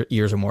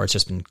 years or more, it's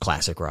just been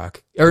classic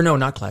rock. Or no,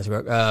 not classic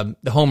rock.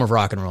 The home of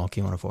rock and roll,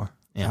 Q104.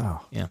 Yeah.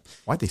 Oh. Yeah.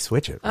 Why'd they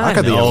switch it? Rock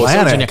of the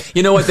Atlantic.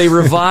 You know what? They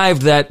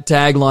revived that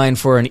tagline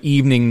for an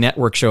evening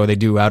network show they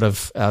do out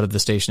of the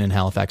station in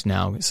Halifax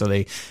now. So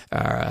they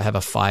have a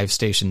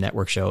 5-station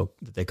network show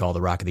that they call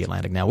the Rock of the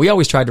Atlantic now. We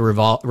always tried to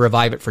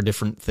revive it for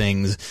different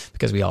things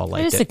because we all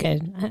liked it.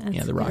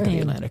 The Rock of the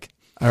Atlantic.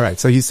 All right.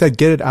 So you said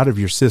get it out of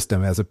your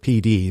system as a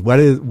PD. What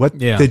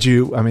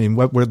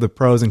were the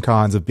pros and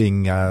cons of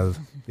being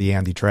the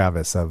Andy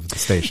Travis of the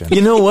station?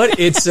 You know what?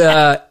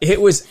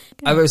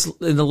 I was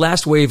in the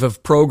last wave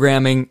of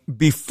programming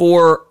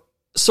before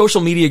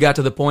social media got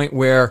to the point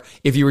where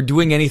if you were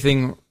doing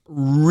anything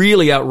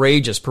really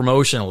outrageous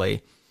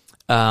promotionally,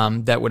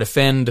 that would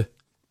offend,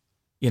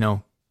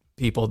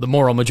 people, the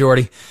moral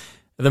minority,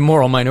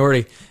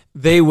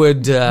 they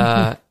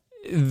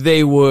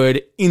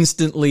would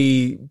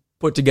instantly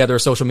put together a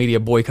social media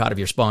boycott of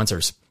your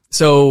sponsors.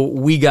 So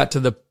we got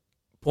to the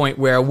point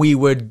where we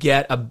would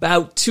get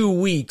about 2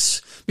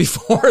 weeks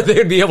before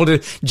they'd be able to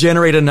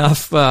generate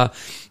enough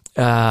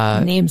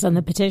names on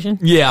the petition.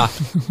 Yeah,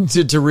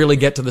 to really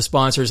get to the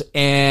sponsors,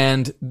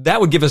 and that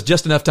would give us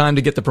just enough time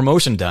to get the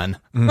promotion done.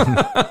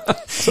 But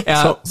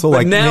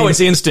now it's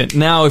instant.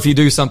 Now, if you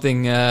do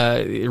something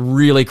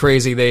really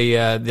crazy,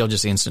 they'll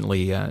just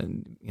instantly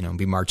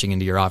be marching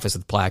into your office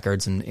with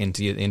placards and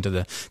into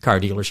the car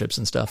dealerships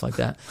and stuff like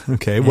that.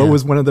 Okay, what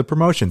was one of the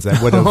promotions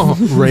that would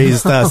have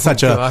raised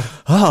such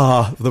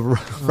the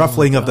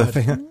ruffling of the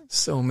fan?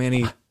 So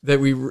many that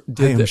we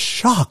did. I am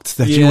shocked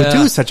that you would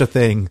do such a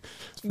thing.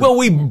 Well,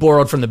 we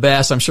borrowed from the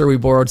best. I'm sure we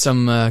borrowed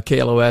some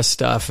KLOS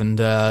stuff, and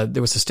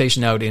there was a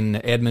station out in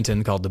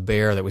Edmonton called The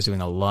Bear that was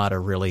doing a lot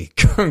of really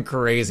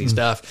crazy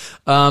stuff.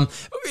 I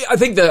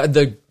think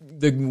the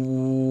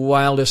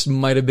wildest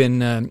might have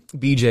been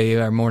BJ,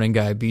 our morning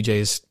guy,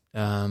 BJ's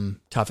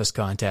toughest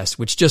contest,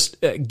 which just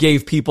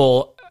gave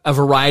people a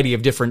variety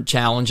of different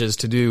challenges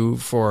to do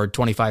for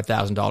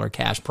 $25,000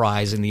 cash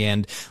prize in the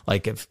end.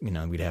 Like if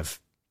we'd have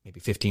maybe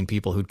 15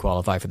 people who'd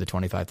qualify for the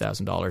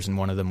 $25,000, and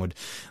one of them would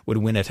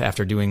win it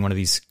after doing one of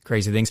these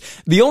crazy things.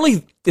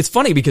 It's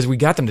funny because we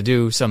got them to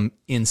do some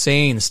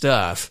insane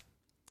stuff,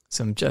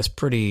 some just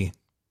pretty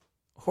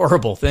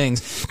horrible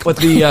things. But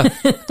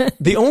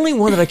the only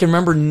one that I can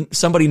remember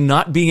somebody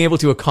not being able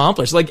to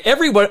accomplish, like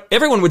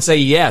everyone would say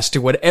yes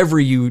to whatever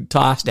you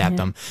tossed at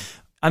them.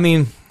 I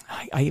mean,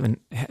 I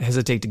even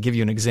hesitate to give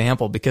you an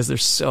example because they're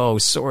so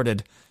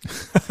sordid.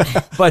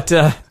 But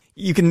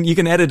you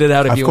can edit it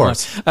out if you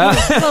want.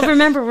 Well,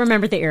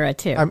 remember the era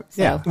too.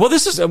 Yeah. Well,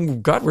 this is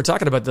we're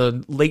talking about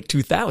the late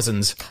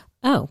 2000s.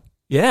 Oh.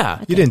 Yeah.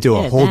 You didn't do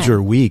a Hold Your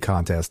Wii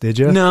contest, did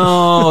you?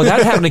 No,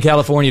 that happened in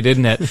California,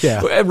 didn't it?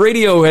 Yeah.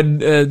 Radio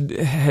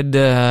had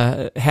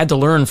to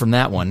learn from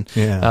that one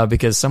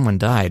because someone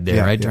died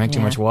there, right? Drank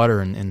too much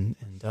water and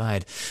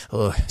died.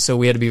 So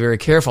we had to be very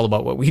careful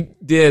about what we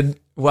did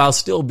while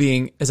still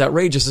being as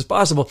outrageous as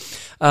possible.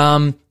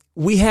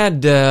 We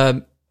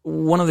had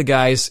one of the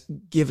guys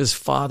give his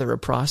father a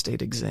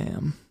prostate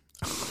exam.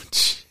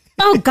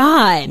 Oh,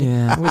 God.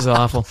 Yeah, it was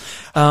awful.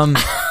 And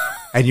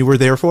you were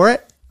there for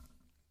it?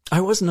 I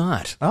was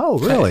not. Oh,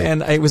 really?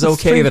 And it was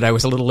okay that I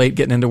was a little late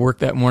getting into work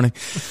that morning.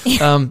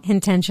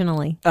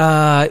 Intentionally.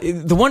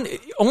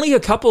 Only a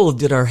couple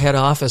did our head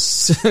office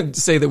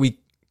say that we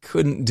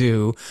couldn't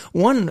do.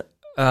 One,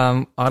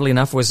 oddly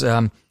enough, was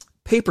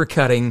paper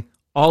cutting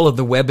all of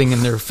the webbing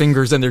in their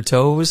fingers and their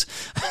toes.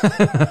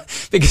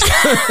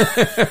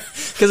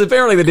 Because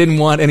apparently they didn't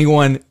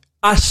want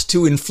us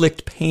to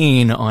inflict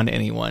pain on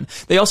anyone.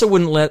 They also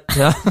wouldn't let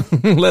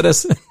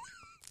us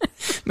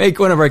make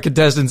one of our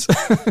contestants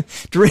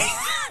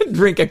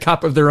drink a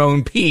cup of their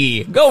own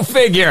pee. Go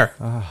figure.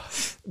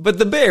 But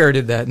the Bear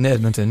did that in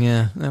Edmonton.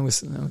 Yeah, that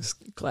was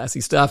classy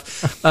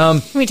stuff.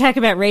 We talk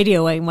about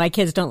radio and why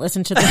kids don't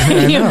listen to the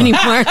radio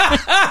anymore.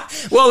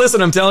 Well,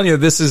 listen, I'm telling you,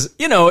 this is,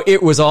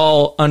 it was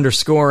all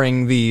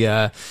underscoring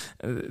the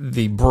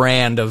the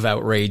brand of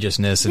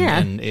outrageousness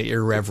and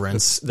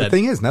irreverence. The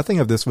thing is, nothing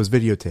of this was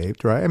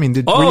videotaped, right? I mean,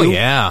 Were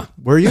you?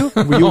 Were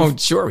you? Oh,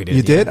 sure we did.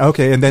 You did?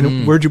 Okay. And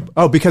then where'd you,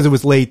 because it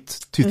was late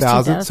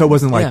 2000. So it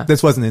wasn't like,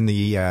 this wasn't in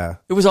the,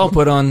 it was all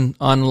put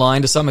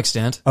online to some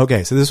extent.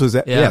 Okay. So this was,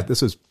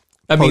 this was,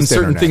 I mean,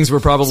 certain things were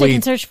probably so you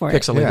can search for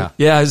pixelated.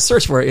 Yeah,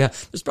 search for it. Yeah.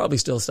 There's probably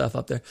still stuff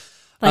up there.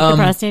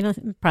 Like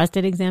the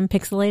prostate exam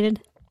pixelated?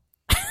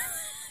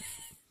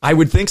 I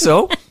would think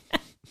so.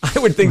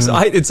 So.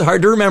 It's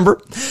hard to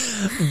remember,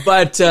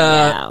 but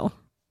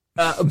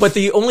but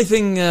the only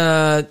thing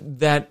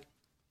that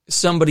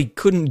somebody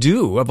couldn't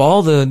do of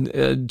all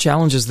the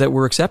challenges that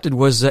were accepted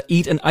was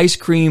eat an ice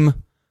cream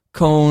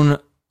cone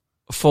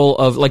full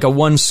of like a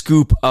 1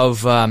 scoop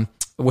of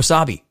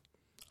wasabi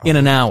in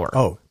an hour.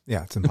 Oh,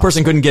 yeah, it's impossible. The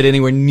person couldn't get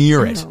anywhere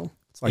near it.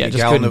 Like a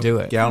gallon of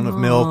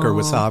milk or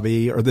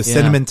wasabi or the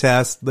cinnamon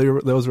test.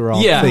 Those were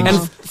all things.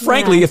 And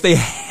frankly, if they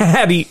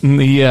had eaten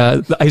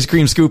the ice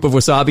cream scoop of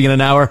wasabi in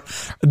an hour,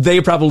 they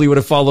probably would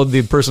have followed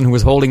the person who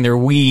was holding their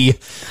wee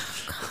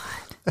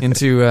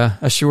into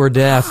a sure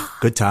death.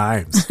 Good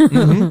times.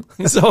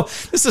 Mm-hmm. So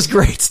this is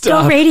great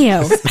stuff. Go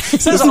radio.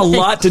 This has a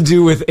lot to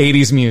do with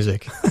 80s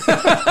music.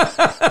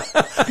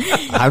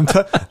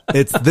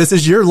 This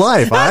is your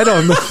life. I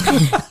don't know.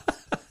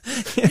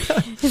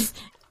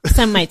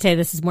 Some might say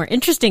this is more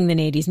interesting than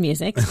 80s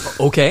music.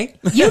 Okay.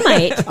 You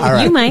might. All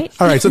right. You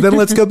might. All right. So then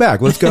let's go back.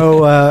 Let's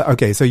go.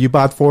 Okay. So you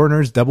bought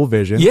Foreigners Double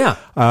Vision. Yeah.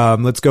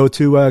 Let's go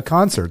to a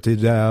concert.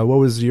 What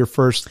was your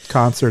first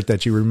concert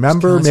that you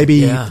remember?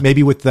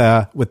 Maybe with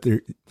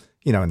the,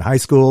 in high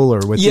school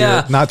or with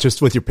not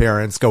just with your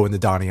parents going to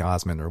Donny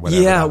Osmond or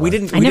whatever. Yeah.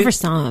 I never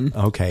saw him.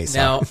 Okay. So.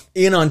 Now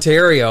in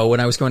Ontario, when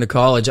I was going to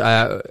college,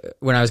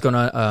 when I was going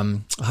to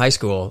high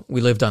school,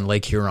 we lived on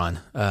Lake Huron.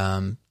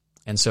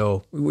 And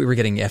so we were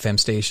getting FM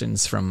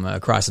stations from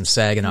across in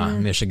Saginaw,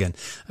 Michigan,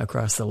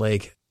 across the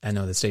lake. I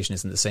know the station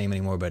isn't the same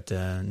anymore, but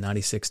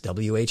 96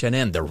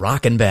 WHNN, the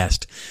rockin'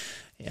 best.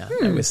 Yeah,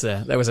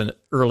 that was an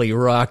early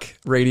rock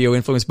radio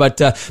influence,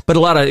 but a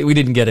lot of we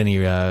didn't get any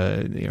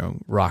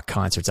rock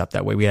concerts up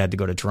that way. We had to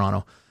go to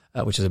Toronto,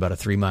 which is about a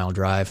 3-mile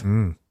drive.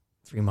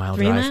 3-mile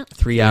drive,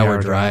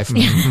 3-hour drive. I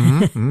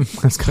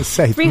was going to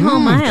say 3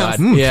 whole miles.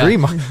 Yeah. 3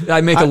 miles.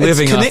 I make a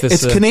living off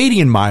this. It's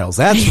Canadian miles.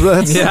 That's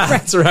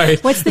that's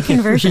right. What's the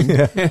conversion?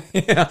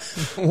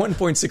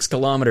 1.6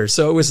 kilometers.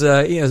 So it was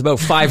it was about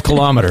 5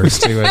 kilometers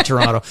to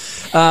Toronto.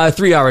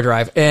 3-hour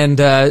drive. And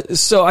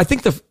so I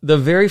think the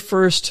very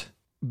first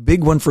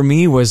big one for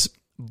me was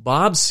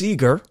Bob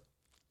Seger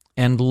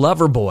and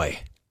Loverboy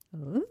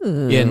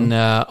in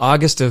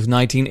August of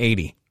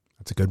 1980.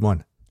 That's a good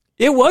one.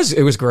 It was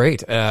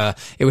great.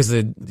 It was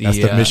the best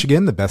of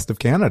Michigan, the best of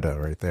Canada,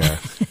 right there.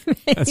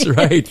 That's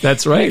right.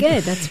 That's right.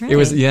 Good. That's right. It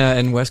was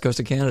and West Coast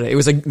of Canada. It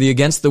was the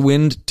Against the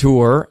Wind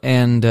tour,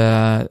 and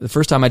the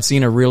first time I'd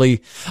seen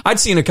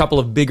a couple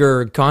of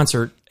bigger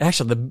concert.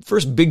 Actually, the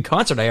first big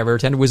concert I ever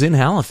attended was in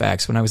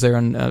Halifax when I was there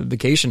on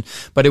vacation.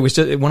 But it was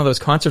just one of those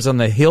concerts on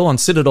the hill, on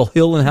Citadel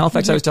Hill in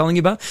Halifax I was telling you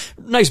about.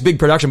 Nice big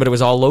production, but it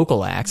was all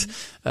local acts.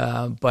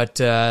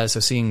 So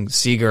seeing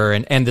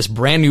Seger and this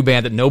brand new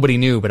band that nobody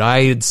knew, but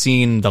I had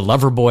seen the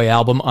Loverboy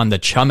album on the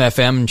Chum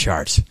FM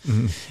charts.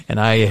 Mm-hmm.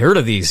 And I heard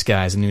of these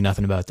guys and knew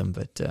nothing about them.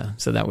 But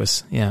so that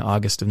was,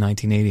 August of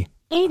 1980.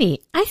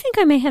 80. I think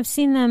I may have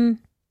seen them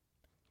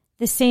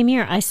the same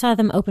year. I saw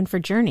them open for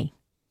Journey.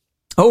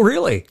 Oh,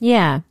 really?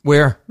 Yeah.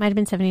 Where? Might have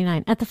been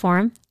 79 at the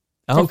Forum.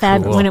 Oh,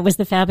 cool. When it was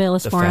the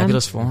Fabulous Forum. The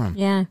Fabulous Forum.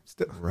 Yeah.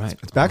 Right.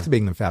 It's back to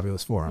being the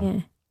Fabulous Forum. Yeah.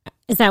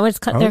 Is that what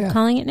they're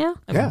calling it now?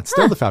 Yeah, it's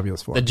still the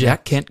Fabulous Forum. The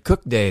Jack Kent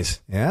Cook days.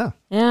 Yeah.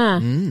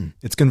 Yeah.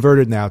 It's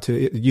converted now to,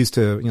 it used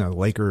to,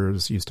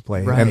 Lakers used to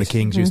play and the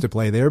Kings used to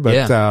play there,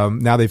 but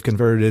now they've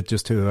converted it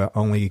just to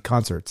only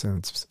concerts, and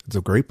it's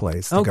a great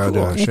place to go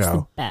to a show. It's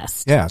the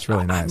best. Yeah, it's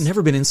really nice. I've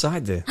never been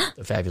inside the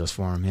Fabulous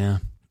Forum, yeah.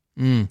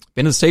 Been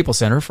to the Staples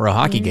Center for a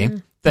hockey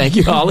game. Thank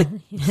you, Holly.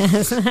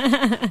 Yes.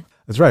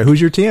 That's right.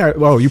 Who's your team?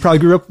 Well, you probably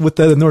grew up with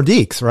the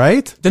Nordiques,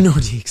 right? The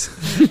Nordiques.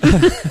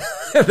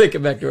 They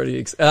come back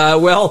Nordiques.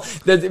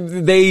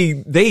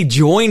 They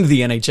joined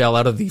the NHL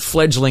out of the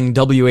fledgling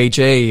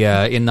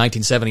WHA in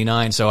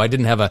 1979, so I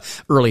didn't have a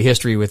early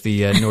history with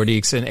the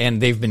Nordiques,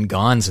 and they've been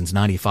gone since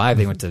 95.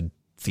 They went to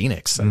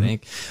Phoenix, I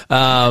think.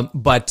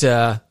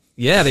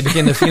 Yeah, they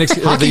became the Phoenix,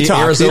 the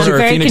Arizona or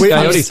Phoenix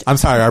Coyotes. I'm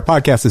sorry, our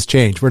podcast has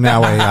changed. We're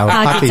now a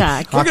hockey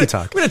talk. We're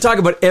going to talk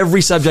about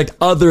every subject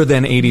other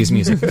than 80s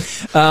music.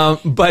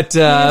 But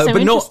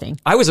no,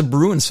 I was a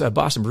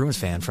Boston Bruins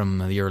fan from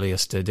the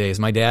earliest days.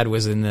 My dad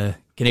was in the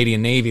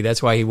Canadian Navy.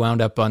 That's why he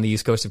wound up on the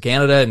east coast of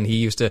Canada, and they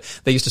used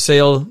to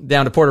sail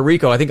down to Puerto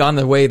Rico. I think on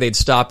the way they'd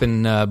stop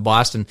in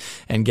Boston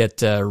and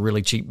get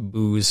really cheap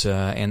booze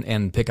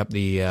and pick up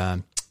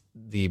the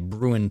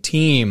Bruin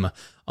team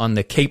on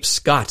the Cape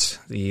Scott,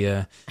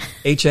 the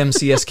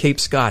HMCS Cape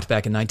Scott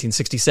back in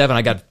 1967.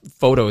 I got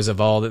photos of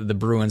all the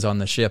Bruins on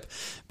the ship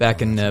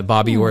back in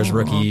Bobby Orr's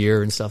rookie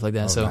year and stuff like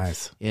that.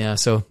 Nice. Yeah,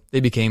 so they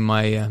became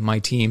my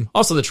team.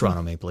 Also the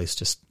Toronto Maple Leafs,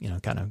 just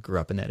kind of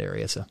grew up in that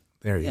area. So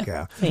There you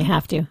go. So you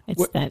have to.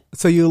 It's that.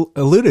 So you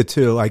alluded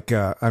to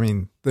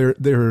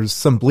there's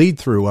some bleed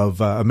through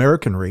of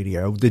American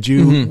radio. Did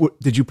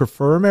you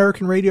prefer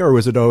American radio, or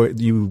was it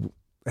you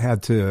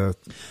had to,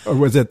 or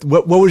was it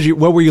what were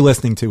you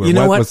listening to, or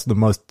what was the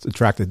most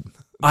attractive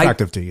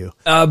to you?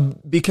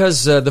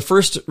 Because the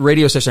first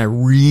radio station I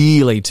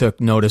really took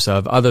notice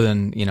of, other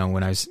than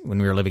when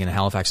we were living in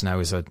Halifax and I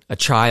was a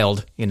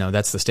child,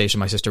 that's the station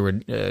my sister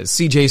would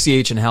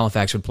CJCH in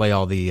Halifax would play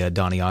all the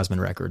Donny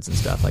Osmond records and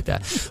stuff like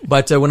that.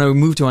 But when I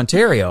moved to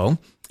Ontario,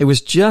 it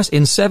was just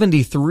in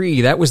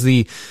 '73. That was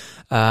the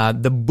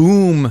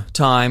boom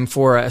time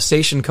for a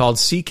station called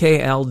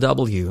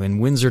CKLW in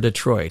Windsor,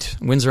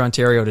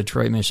 Ontario,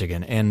 Detroit,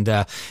 Michigan.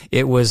 And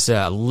it was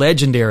a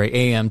legendary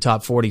AM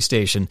top 40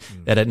 station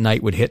that at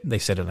night would hit, they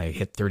said it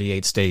hit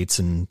 38 states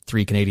and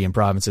 3 Canadian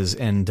provinces.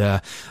 And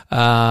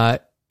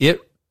it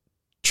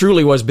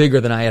truly was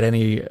bigger than I had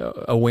any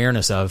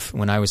awareness of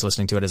when I was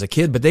listening to it as a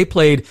kid. But they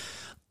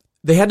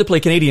had to play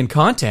Canadian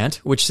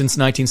content, which since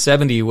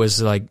 1970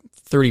 was like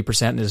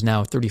 30% and is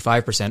now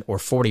 35% or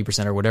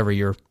 40% or whatever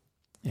your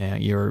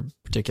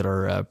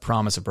particular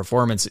promise of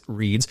performance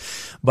reads.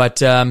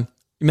 But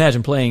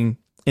imagine playing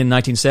in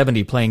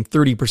 1970, playing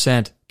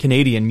 30%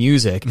 Canadian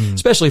music,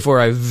 especially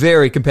for a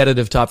very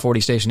competitive top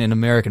 40 station in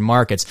American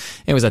markets.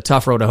 It was a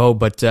tough road to hoe,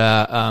 but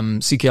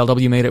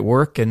CKLW made it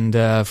work. And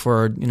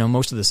for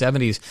most of the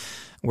 70s,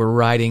 we're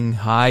riding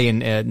high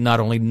in not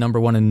only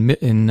number one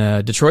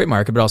in Detroit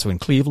market, but also in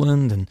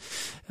Cleveland.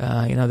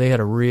 And they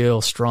had a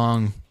real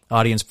strong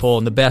audience pull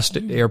and the best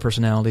air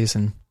personalities.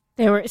 And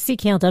there were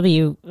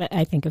CKLW,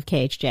 I think of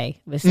KHJ,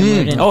 was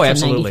similar to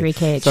absolutely. 93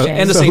 KHJ. So,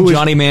 and the same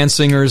Johnny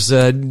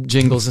Mansingers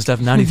jingles and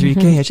stuff, 93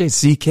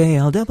 KHJ,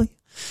 CKLW.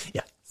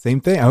 Yeah. Same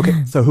thing.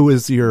 Okay. So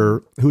who's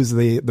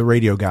the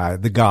radio guy,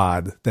 the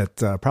God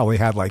that probably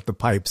had like the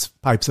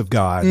pipes of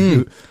God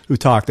who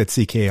talked at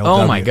CKLW?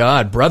 Oh my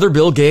God. Brother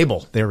Bill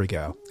Gable. There we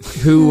go.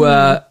 Who,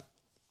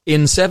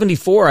 in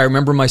 '74, I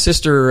remember my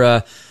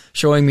sister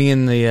showing me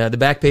in the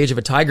back page of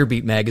a Tiger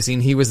Beat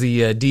magazine, he was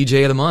the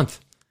DJ of the month.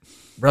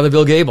 Brother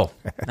Bill Gable,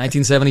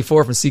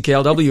 1974 from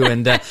CKLW,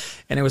 and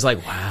it was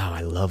like, wow,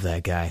 I love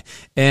that guy.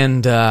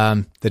 And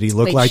did he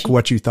look like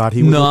what you thought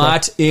he would?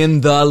 Not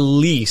in the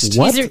least.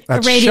 What? He's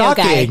That's a radio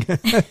shocking.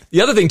 guy.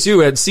 The other thing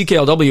too at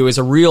CKLW is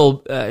a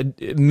real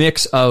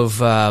mix of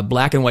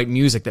black and white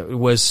music that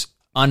was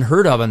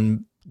unheard of,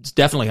 and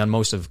definitely on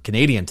most of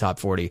Canadian top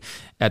 40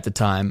 at the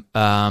time.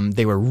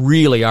 They were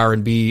really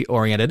R&B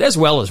oriented as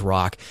well as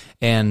rock,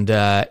 and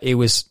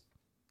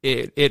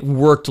it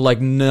worked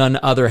like none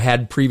other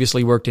had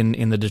previously worked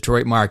in the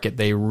Detroit market.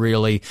 They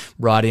really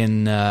brought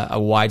in a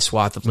wide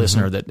swath of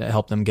listener that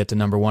helped them get to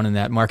number one in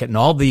that market. And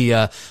all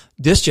the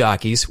disc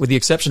jockeys, with the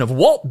exception of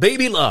Walt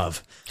Baby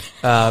Love,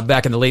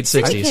 back in the late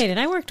 60s.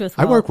 I worked with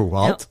Walt. I worked with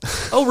Walt.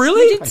 Oh,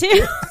 really? You did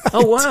too?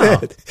 Oh,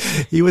 wow.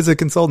 He was a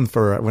consultant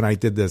for when I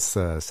did this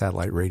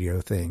satellite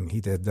radio thing.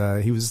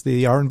 He was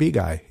the R&B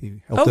guy.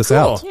 He helped us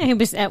out. Yeah, he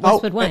was at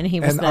Westwood One. He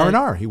was and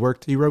R&R. He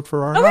wrote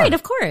for R&R. Oh, right,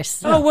 of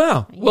course. Oh,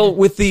 wow. Yeah. Well,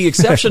 with the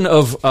exception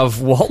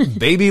of Walt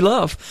Baby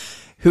Love,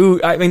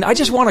 who, I mean, I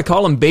just want to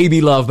call him Baby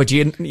Love, but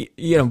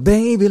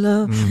Baby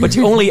Love, but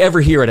you only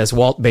ever hear it as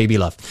Walt Baby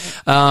Love.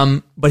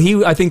 But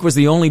he, I think, was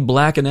the only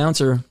black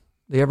announcer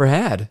they ever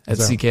had at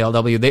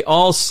CKLW. They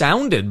all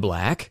sounded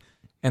black,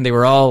 and they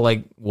were all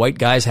like white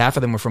guys. Half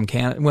of them were from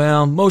Canada.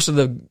 Well, most of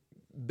the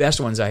best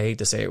ones, I hate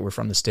to say it, were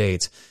from the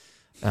States.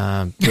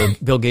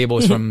 Bill Gable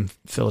was from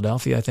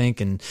Philadelphia, I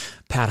think, and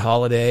Pat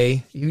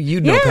Holliday.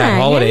 You know Pat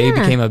Holliday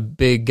became a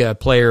big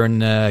player in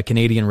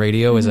Canadian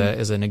radio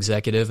as an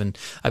executive, and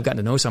I've gotten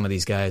to know some of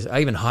these guys.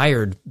 I even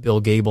hired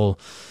Bill Gable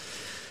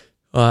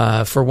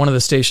for one of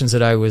the stations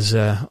that I was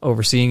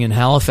overseeing in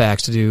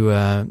Halifax to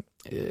do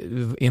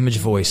image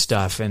voice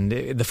stuff, and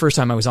the first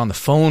time I was on the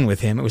phone with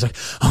him, it was like,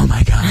 oh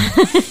my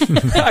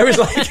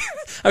God.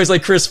 I was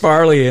like Chris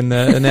Farley in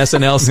an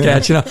SNL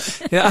sketch,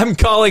 I'm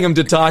calling him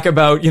to talk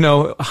about,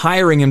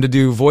 hiring him to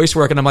do voice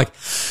work, and I'm like,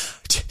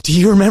 do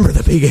you remember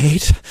the Big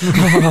 8?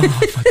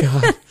 Oh my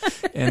God.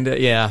 And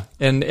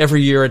and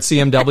every year at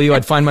CMW,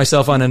 I'd find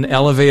myself on an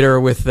elevator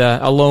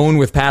alone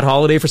with Pat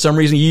Holliday for some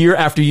reason, year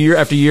after year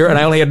after year, and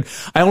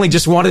I only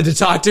just wanted to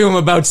talk to him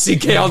about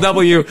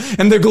CKLW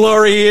and the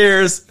glory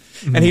years.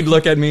 And he'd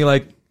look at me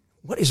like,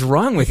 what is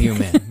wrong with you,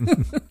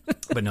 man?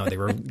 But no, they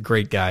were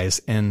great guys.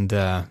 And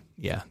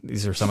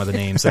these are some of the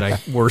names that I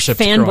worshipped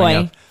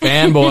growing up.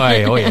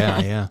 Fanboy. Oh,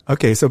 yeah.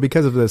 Okay, so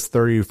because of this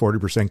 30 to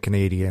 40%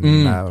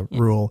 Canadian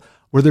rule,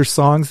 were there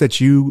songs that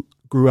you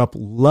grew up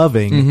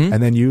loving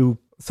and then you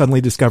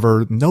suddenly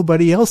discover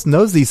nobody else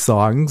knows these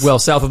songs? Well,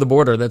 south of the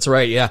border, that's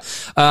right, yeah.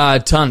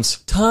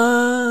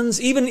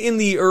 Tons. Even in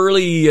the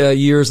early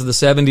years of the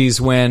 70s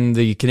when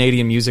the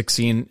Canadian music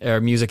scene,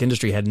 music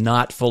industry had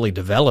not fully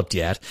developed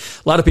yet,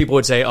 a lot of people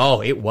would say,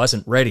 oh, it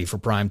wasn't ready for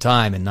prime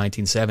time in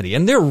 1970.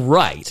 And they're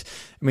right.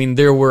 I mean,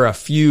 there were a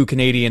few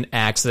Canadian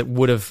acts that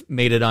would have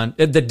made it on,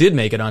 that did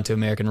make it onto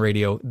American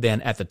radio then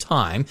at the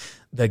time.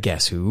 The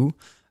Guess Who,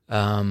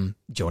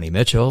 Joni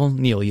Mitchell,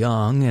 Neil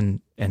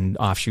Young, and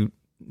offshoot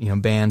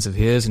bands of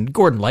his, and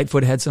Gordon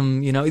Lightfoot had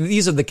some,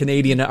 these are the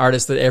Canadian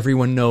artists that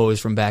everyone knows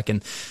from back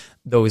in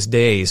those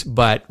days.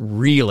 But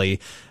really,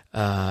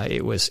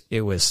 it was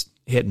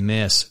hit and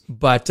miss.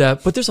 But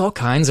there's all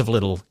kinds of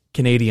little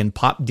Canadian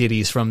pop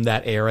ditties from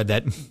that era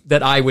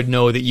that I would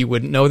know that you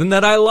wouldn't know, and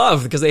that I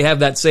love because they have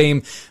that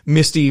same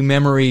misty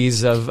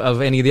memories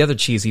of any of the other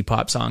cheesy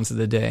pop songs of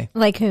the day.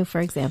 Like who, for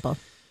example?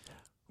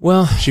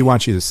 Well, she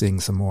wants you to sing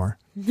some more.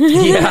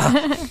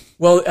 Yeah.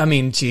 Well, I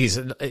mean, geez,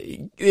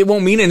 it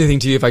won't mean anything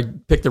to you if I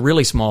pick the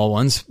really small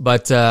ones,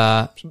 but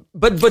some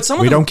of them.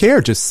 We don't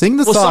care. Just sing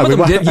the song. Some of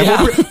them did,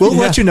 yeah. We'll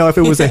let you know if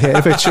it was a hit,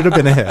 if it should have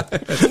been a hit.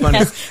 That's funny.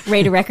 Yes,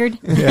 rate a record.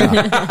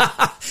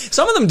 Yeah.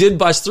 Some of them did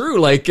bust through,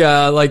 like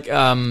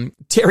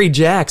Terry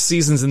Jacks'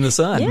 "Seasons in the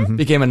Sun"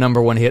 became a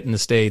number one hit in the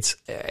States,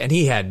 and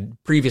he had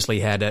previously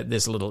had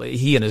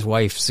he and his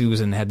wife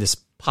Susan had this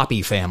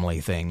Poppy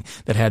Family thing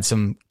that had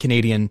some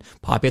Canadian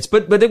pop hits,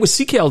 but it was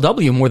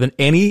CKLW more than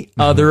any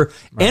other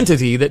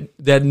entity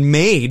that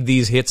made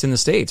these hits in the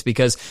States,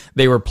 because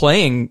they were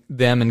playing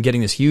them and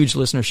getting this huge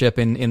listenership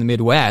in the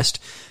Midwest.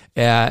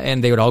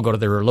 And they would all go to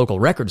their local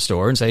record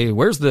store and say,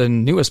 "Where's the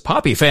newest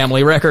Poppy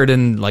Family record?"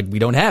 And like, "We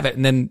don't have it."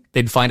 And then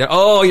they'd find out,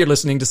 "Oh, you're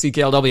listening to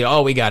CKLW.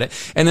 Oh, we got it."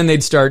 And then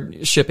they'd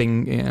start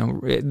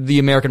shipping. The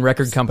American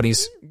record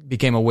companies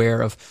became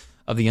aware of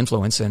the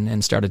influence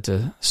and started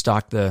to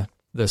stock the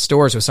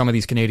stores with some of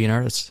these Canadian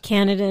artists.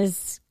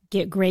 Canada's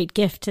great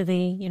gift to the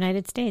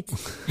United States.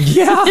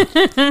 Yeah.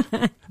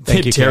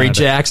 Thank you, Terry Canada.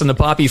 Jacks and the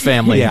Poppy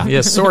Family. Yeah.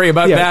 Sorry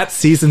about that.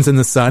 Seasons in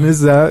the Sun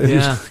is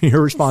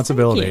your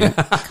responsibility.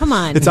 Come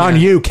on. It's on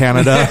you,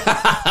 Canada.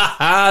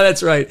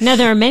 That's right. Now,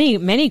 there are many,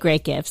 many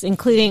great gifts,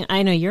 including,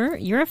 I know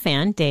you're a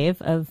fan,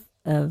 Dave, of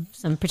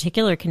some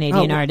particular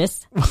Canadian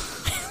artists.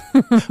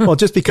 Well,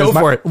 just because Go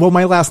for it. Well,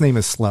 my last name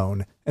is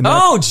Sloan. And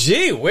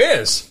Gee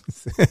whiz.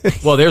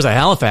 Well, there's a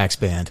Halifax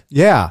band.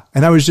 yeah.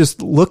 And I was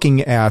just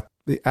looking at,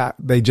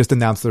 they just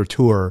announced their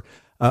tour,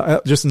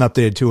 just an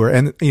updated tour.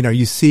 And,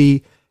 you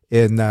see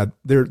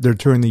they're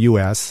touring the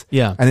U.S.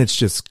 Yeah. And it's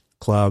just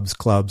clubs.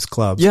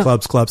 Yeah.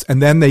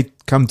 And then they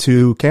come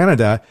to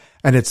Canada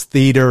and it's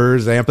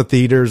theaters,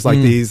 amphitheaters like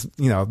these,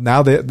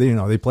 now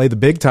they play the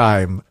big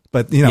time.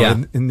 But,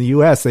 in the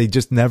U.S., they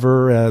just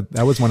never,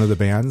 that was one of the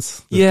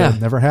bands that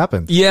never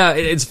happened. Yeah,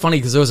 it's funny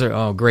because those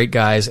are great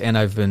guys, and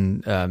I've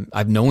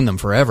known them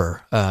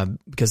forever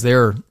because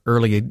their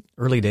early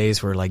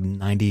days were like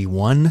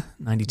 91,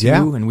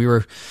 92, and we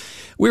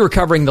were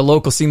covering the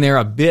local scene there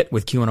a bit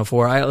with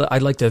Q104.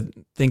 I'd like to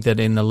think that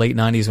in the late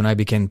 90s when I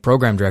became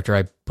program director,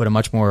 I put a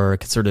much more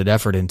concerted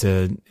effort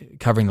into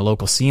covering the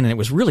local scene, and it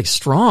was really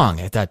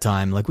strong at that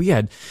time. Like, we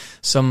had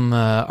some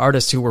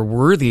artists who were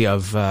worthy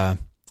of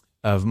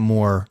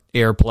more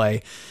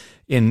airplay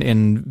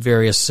in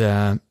various.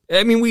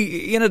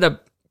 We ended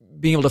up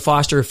being able to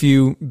foster a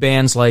few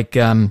bands like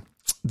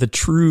the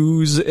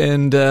Trues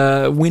and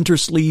Winter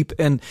Sleep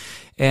and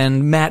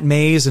Matt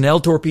Mays and El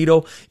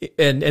Torpedo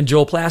and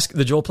Joel Plaskett,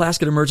 the Joel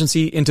Plaskett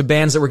Emergency, into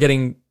bands that were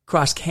getting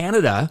cross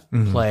Canada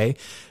play,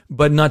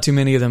 but not too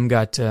many of them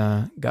got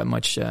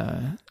much.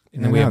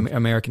 In the way of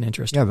American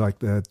interest. Yeah, like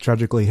the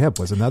Tragically Hip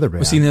was another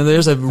band. Well, see, now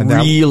there's a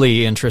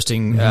really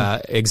interesting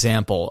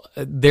example.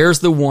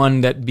 There's the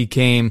one that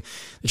became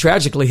the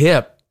Tragically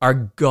Hip are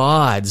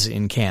gods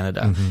in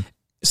Canada.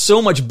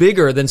 So much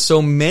bigger than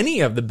so many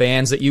of the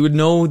bands that you would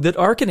know that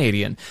are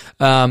Canadian.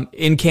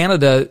 In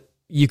Canada,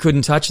 you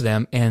couldn't touch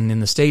them, and in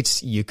the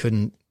States, you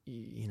couldn't.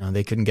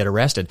 They couldn't get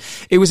arrested.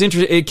 It was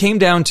interesting. It came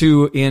down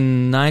to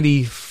in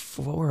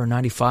 94 or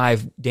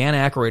 95, Dan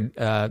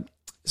Aykroyd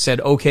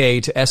said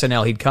okay to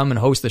SNL. He'd come and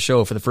host the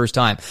show for the first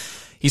time.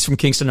 He's from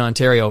Kingston,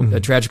 Ontario,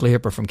 Tragically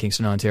Hip are from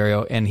Kingston,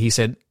 Ontario. And he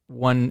said,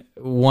 one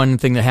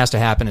thing that has to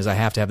happen is I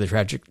have to have the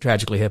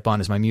Tragically Hip on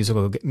as my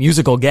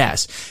musical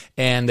guest.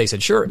 And they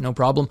said, sure, no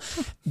problem.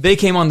 They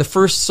came on the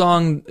first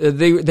song.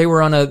 They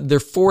were on their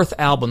fourth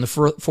album, the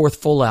fourth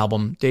full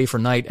album, Day for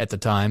Night at the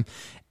time.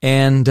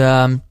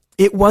 And,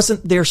 it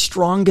wasn't their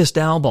strongest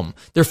album.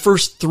 Their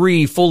first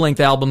 3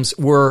 full-length albums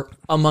were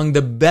among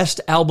the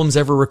best albums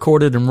ever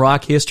recorded in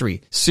rock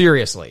history.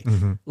 Seriously.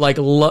 Like,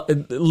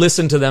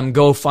 listen to them,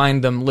 go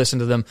find them, listen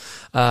to them.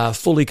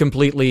 Fully,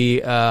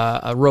 completely,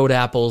 Road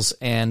Apples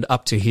and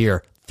Up to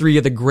Here. 3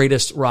 of the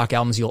greatest rock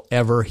albums you'll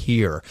ever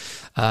hear.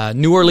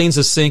 New Orleans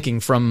is Sinking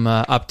from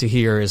Up to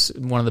Here is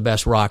one of the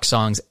best rock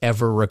songs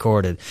ever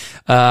recorded.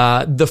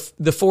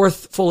 The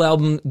fourth full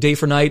album, Day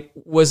for Night,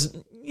 was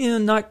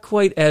not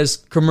quite as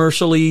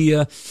commercially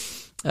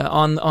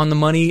on the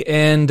money,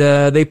 and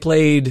they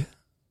played.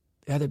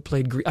 I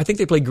think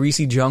they played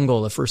Greasy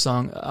Jungle, the first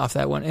song off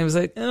that one. And it was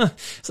like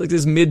it's like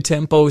this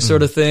mid-tempo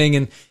sort of thing,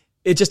 and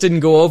it just didn't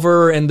go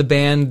over. And the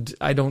band,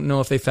 I don't know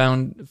if they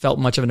felt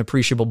much of an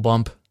appreciable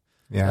bump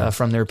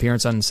from their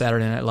appearance on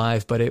Saturday Night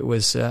Live, but it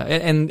was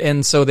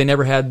and so they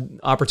never had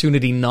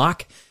opportunity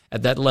knock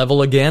at that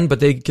level again.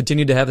 But they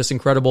continued to have this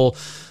incredible.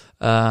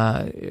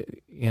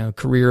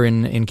 Career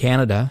in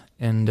Canada,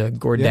 and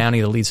Gord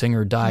Downie, the lead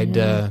singer, died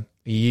a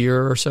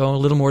year or so, a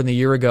little more than a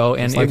year ago,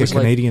 and it's like it was a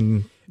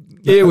Canadian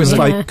It was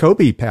like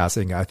Kobe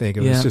passing, I think.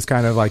 It was just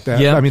kind of like that.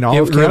 Yeah. I mean, all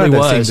of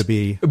Canada seemed to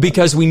be.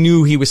 Because we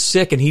knew he was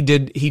sick, and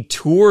he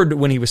toured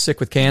when he was sick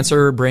with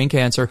cancer, brain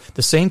cancer,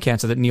 the same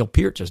cancer that Neil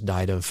Peart just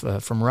died of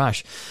from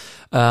Rush.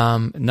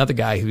 Another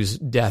guy whose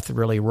death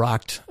really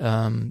rocked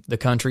the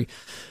country.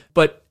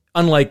 But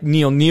unlike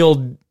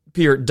Neil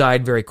Peart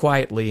died very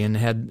quietly and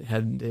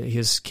had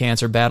his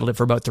cancer, battled it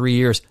for about 3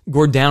 years.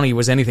 Gord Downie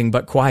was anything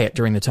but quiet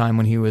during the time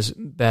when he was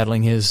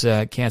battling his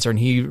cancer, and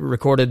he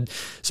recorded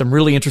some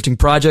really interesting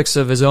projects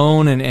of his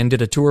own and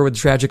did a tour with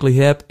Tragically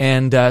Hip,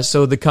 and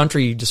so the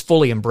country just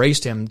fully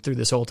embraced him through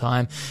this whole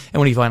time.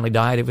 And when he finally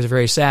died, it was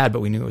very sad, but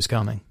we knew it was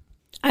coming.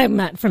 I'm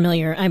not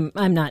familiar. I'm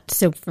not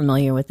so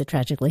familiar with the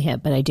Tragically Hip,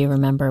 but I do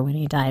remember when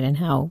he died and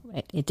how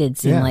it did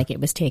seem like it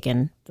was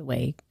taken the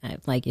way,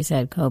 like you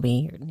said,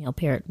 Kobe or Neil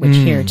Peart, which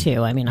here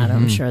too. I mean,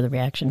 I'm sure the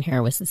reaction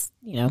here was this,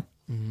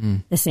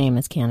 the same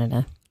as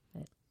Canada.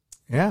 But.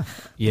 Yeah.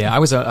 I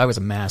was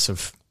a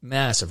massive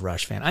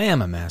Rush fan. I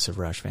am a massive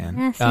Rush fan.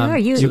 Yeah, so are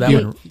you.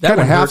 You kind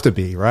of have to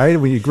be, right?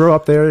 When you grow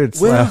up there, it's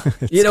kind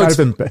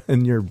of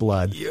in your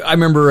blood. I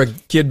remember a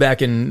kid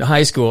back in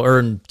high school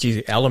or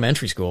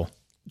elementary school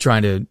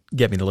trying to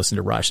get me to listen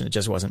to Rush, and it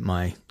just wasn't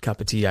my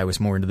cup of tea. I was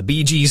more into the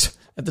Bee Gees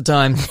at the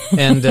time,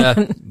 and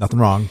nothing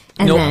wrong.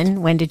 And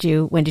then when did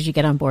you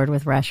get on board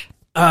with Rush?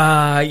 In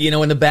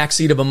the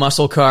backseat of a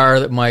muscle car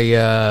that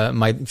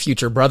my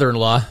future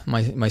brother-in-law,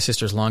 my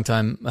sister's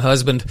longtime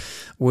husband,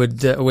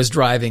 was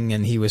driving,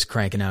 and he was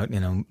cranking out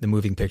the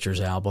Moving Pictures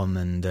album,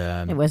 and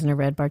it wasn't a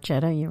Red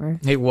Barchetta.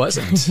 It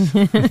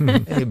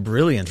wasn't a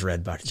brilliant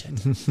Red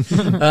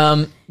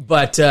Barchetta.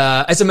 But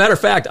as a matter of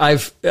fact,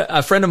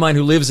 a friend of mine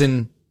who lives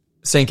in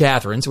St.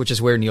 Catharines, which is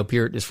where Neil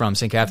Peart is from,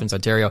 St. Catharines,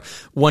 Ontario,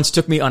 once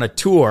took me on a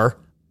tour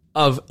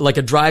of like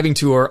a driving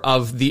tour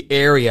of the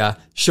area,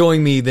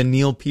 showing me the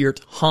Neil Peart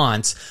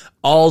haunts,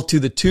 all to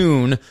the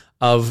tune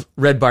of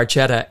Red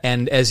Barchetta.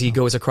 And as he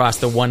goes across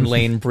the one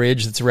lane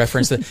bridge that's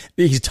referenced,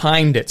 he's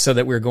timed it so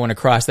that we were going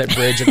across that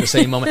bridge at the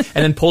same moment,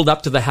 and then pulled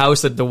up to the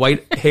house that the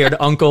white haired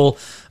uncle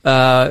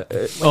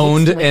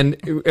owned and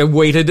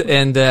waited,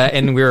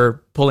 and we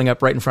were pulling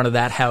up right in front of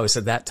that house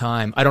at that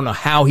time. I don't know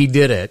how he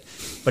did it,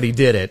 but he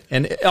did it.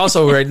 And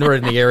also right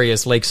in the area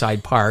is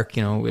Lakeside Park,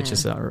 which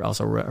is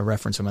also a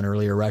reference from an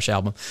earlier Rush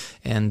album.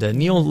 And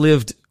Neil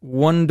lived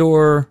one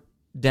door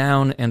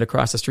down and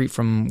across the street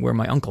from where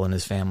my uncle and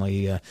his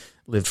family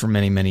lived for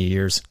many, many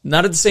years.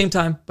 Not at the same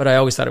time, but I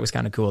always thought it was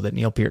kind of cool that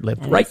Neil Peart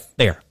lived right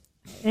there.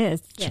 It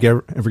is. Did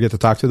you ever get to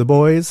talk to the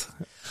boys?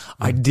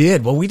 I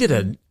did. Well, we did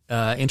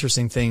an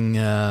interesting thing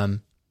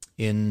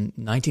in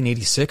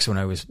 1986 when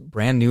I was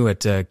brand new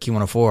at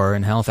Q104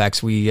 in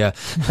Halifax.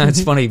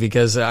 It's funny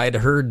because I'd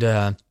heard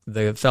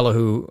the fellow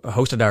who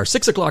hosted our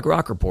 6 o'clock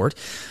rock report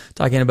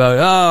talking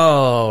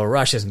about,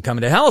 Rush isn't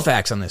coming to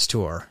Halifax on this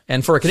tour.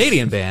 And for a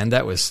Canadian band,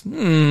 that was,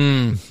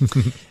 and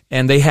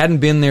they hadn't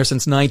been there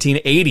since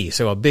 1980.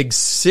 So a big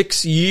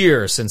 6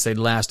 years since they'd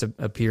last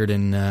appeared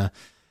in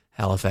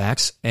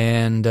Halifax.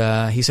 And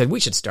he said, we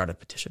should start a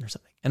petition or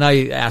something. And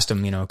I asked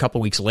him, a couple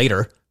weeks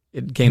later,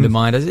 it came to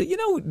mind. I said,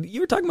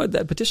 you were talking about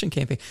that petition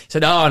campaign. He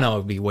said, oh, no,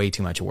 it'd be way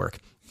too much work.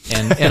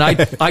 And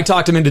I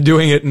talked him into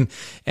doing it,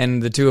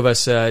 and the two of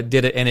us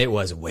did it, and it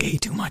was way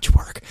too much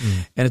work.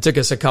 And it took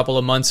us a couple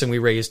of months, and we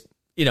raised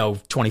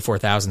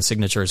 24,000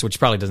 signatures, which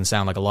probably doesn't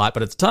sound like a lot,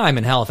 but at the time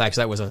in Halifax,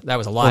 that was a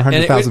lot.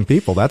 400,000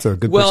 people. That's a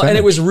good percentage. And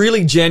it was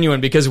really genuine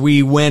because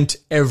we went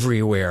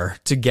everywhere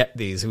to get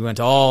these. We went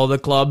to all the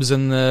clubs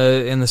in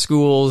the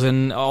schools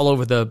and all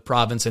over the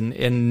province and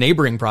in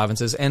neighboring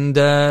provinces. And,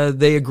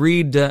 they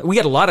agreed, we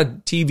got a lot of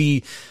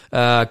TV,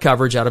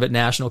 coverage out of it,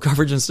 national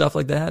coverage and stuff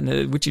like that,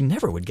 which you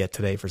never would get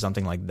today for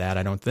something like that,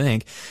 I don't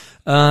think.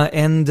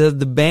 And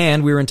the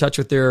band, we were in touch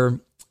with their,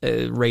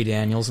 Ray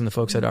Daniels and the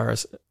folks at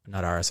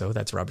not RSO,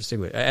 that's Robert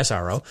Stigwood,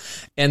 SRO,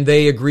 and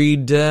they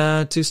agreed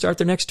to start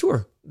their next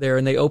tour there,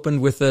 and they opened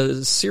with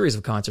a series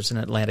of concerts in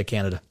Atlanta,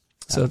 Canada.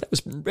 So that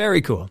was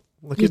very cool.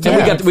 Look at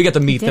that. We got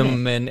to meet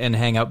them and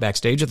hang out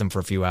backstage with them for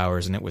a few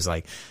hours, and it was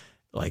like,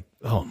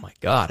 oh my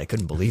God, I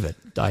couldn't believe it.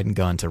 Died and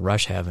gone to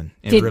Rush heaven.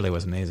 It really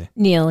was amazing.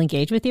 Neil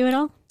engage with you at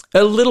all?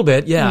 A little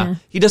bit, yeah.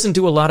 He doesn't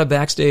do a lot of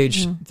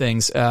backstage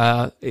things.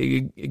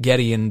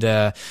 Getty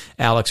and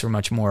Alex were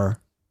much more.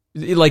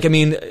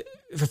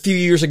 A few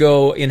years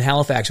ago in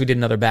Halifax, we did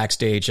another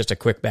backstage, just a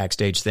quick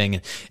backstage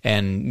thing,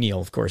 and Neil,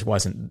 of course,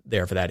 wasn't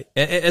there for that.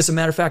 As a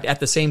matter of fact, at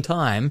the same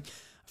time,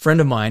 a friend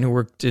of mine who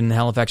worked in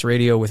Halifax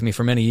radio with me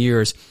for many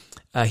years,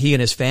 he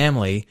and his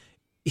family,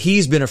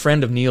 he's been a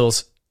friend of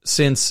Neil's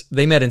since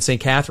they met in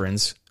St.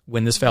 Catharines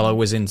when this fellow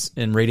was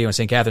in radio in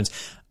St. Catharines,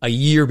 a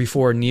year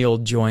before Neil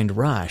joined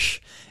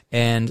Rush.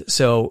 And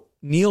so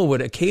Neil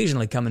would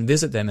occasionally come and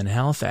visit them in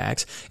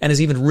Halifax, and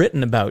has even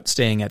written about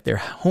staying at their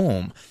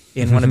home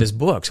in one of his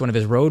books, one of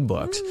his road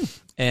books.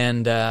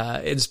 And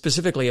it's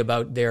specifically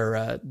about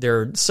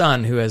their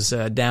son who has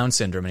Down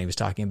syndrome, and he was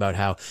talking about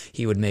how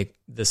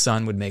the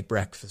son would make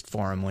breakfast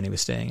for him when he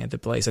was staying at the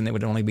place, and it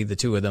would only be the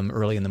two of them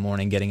early in the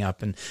morning getting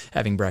up and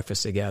having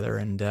breakfast together.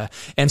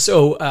 And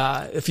so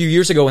a few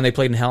years ago when they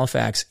played in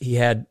Halifax, he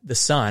had the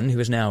son, who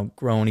is now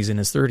grown, he's in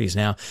his 30s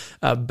now,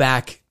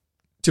 back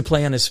to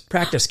play on his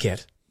practice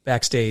kit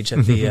backstage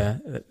at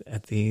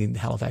the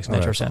Halifax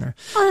Metro Center.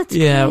 Oh, that's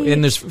great.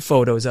 And there's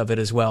photos of it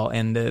as well.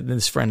 And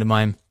this friend of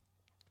mine,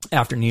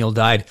 after Neil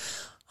died,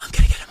 I'm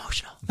gonna get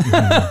emotional.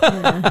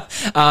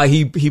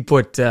 He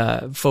put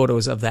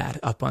photos of that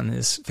up on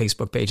his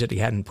Facebook page that he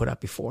hadn't put up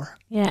before.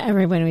 Yeah,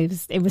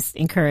 it was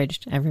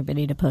encouraged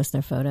everybody to post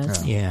their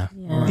photos. Yeah.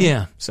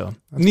 So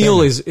that's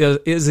Neil is a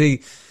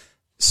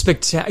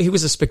he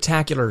was a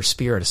spectacular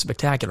spirit, a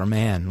spectacular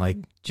man. Like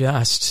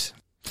Did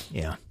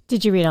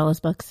you read all his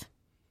books?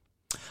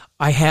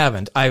 I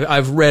haven't.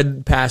 I've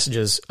read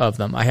passages of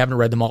them. I haven't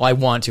read them all. I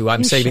want to.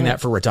 I'm saving that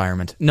for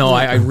retirement. No,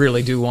 I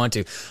really do want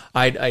to.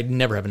 I'd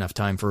never have enough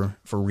time for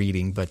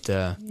reading, but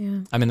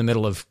I'm in the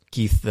middle of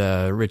Keith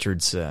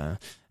Richards'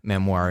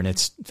 memoir, and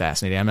it's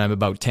fascinating. I'm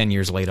about 10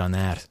 years late on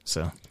that,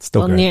 so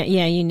still great.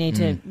 You need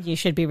to. You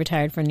should be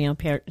retired for Neil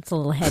Peart. It's a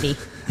little heady.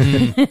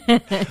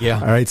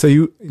 Yeah. All right. So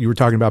you were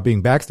talking about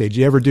being backstage.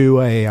 You ever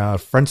do a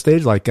front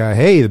stage like,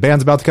 hey, the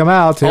band's about to come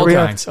out?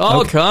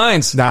 All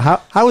kinds.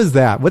 Now, how is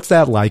that? What's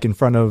that like in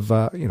front of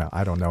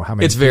I don't know how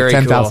many. It's very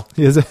 10,000.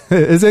 Cool.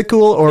 Is it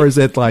cool, or is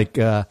it like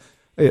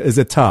is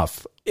it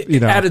tough?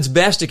 At its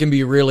best, it can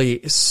be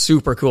really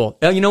super cool.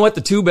 You know what?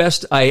 The two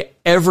best I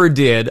ever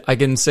did, I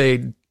can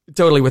say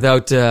totally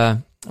without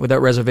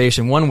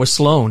reservation. One was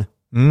Sloan.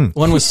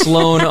 One was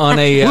Sloan on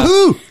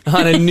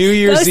a New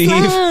Year's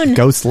Eve.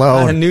 Go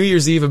Sloan. On a New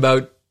Year's Eve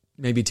about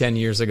maybe 10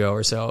 years ago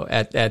or so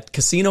at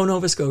Casino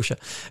Nova Scotia.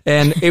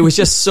 And it was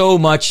just so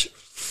much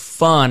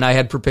fun. I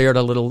had prepared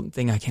a little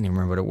thing. I can't even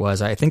remember what it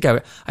was. I think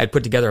I had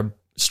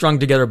strung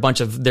together a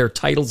bunch of their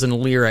titles and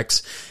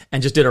lyrics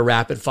and just did a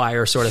rapid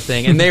fire sort of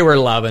thing. And they were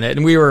loving it.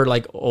 And we were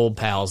like old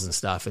pals and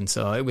stuff. And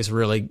so it was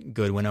really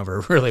good. Went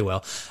over really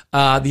well.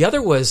 The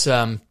other was,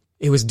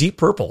 it was Deep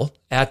Purple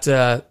at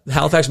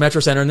Halifax Metro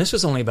Center, and this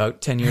was only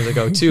about 10 years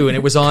ago too. And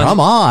it was on. Come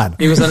on!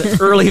 It was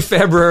an early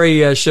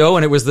February show,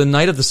 and it was the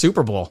night of the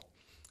Super Bowl.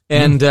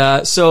 And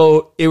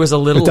so it was a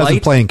little. It doesn't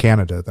light. play in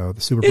Canada though.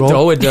 The Super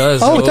Bowl. It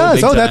does. Oh, it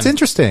does. Oh, that's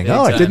interesting. Big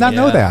I did not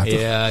know that.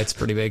 Yeah, it's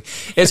pretty big.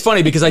 It's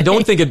funny because I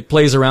don't think it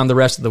plays around the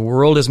rest of the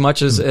world as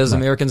much as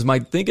Americans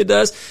might think it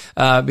does.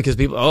 Because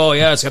people,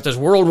 it's got this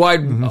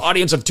worldwide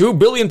audience of 2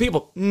 billion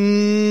people.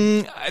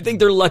 I think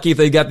they're lucky if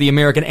they got the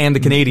American and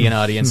the Canadian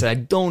audience. I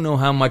don't know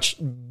how much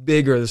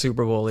bigger the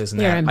Super Bowl is than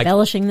that. They're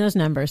embellishing those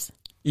numbers.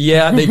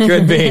 Yeah, they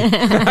could be.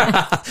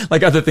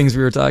 Like other things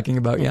we were talking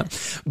about, yeah.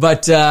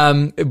 But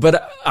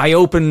I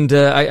opened,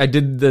 I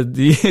did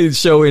the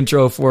show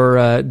intro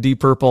for Deep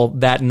Purple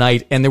that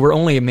night, and there were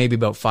only maybe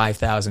about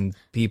 5,000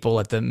 people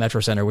at the Metro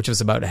Center, which was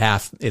about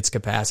half its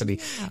capacity.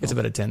 Wow. It's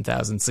about a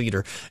 10,000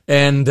 seater.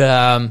 And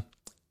I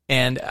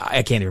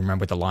can't even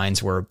remember what the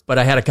lines were, but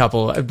I had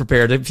I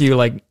prepared a few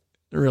like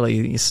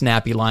really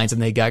snappy lines,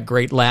 and they got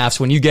great laughs.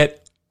 When you get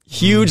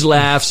huge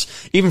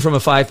laughs, even from a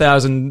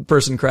 5,000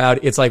 person crowd,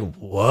 it's like,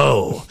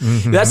 whoa.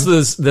 Mm-hmm. That's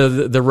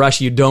the rush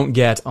you don't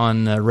get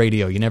on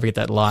radio. You never get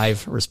that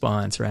live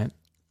response, right?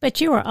 But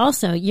you are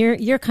also,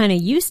 you're kind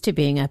of used to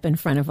being up in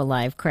front of a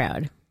live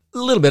crowd. A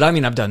little bit. I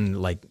mean, I've done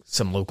like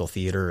some local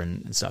theater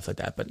and stuff like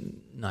that, but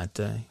not.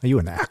 Are you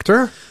an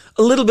actor?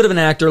 A little bit of an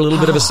actor, a little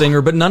bit of a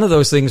singer, but none of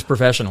those things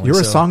professionally.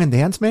 You're a song and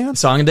dance man?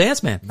 Song and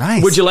dance man.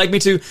 Nice. Would you like me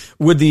to,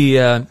 would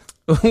the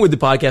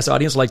podcast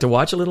audience like to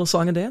watch a little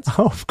song and dance?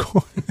 Oh, of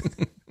course.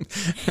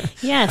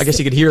 Yes. I guess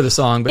you could hear the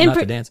song, but not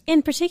the dance.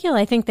 In particular,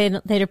 I think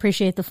they'd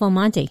appreciate the full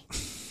Monty.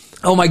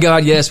 Oh my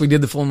God! Yes, we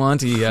did the full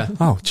Monty.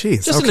 Oh,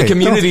 geez. Just in the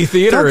community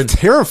theater. Don't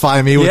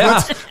terrify me.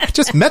 I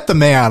just met the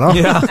man. Oh.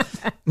 Yeah.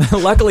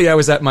 Luckily, I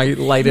was at my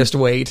lightest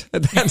weight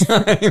at that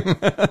time,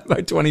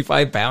 about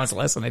 25 pounds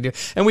less than I do,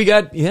 and we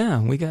got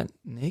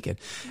naked,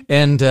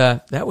 and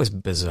that was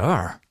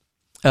bizarre.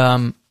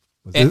 Was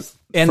this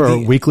for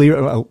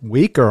a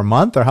week or a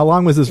month, or how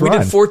long was this run? We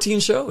did 14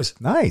 shows.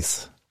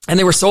 Nice. And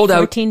they were sold out.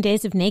 14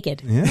 days of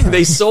naked. Yeah.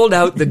 They sold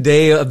out the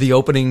day of the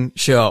opening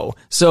show.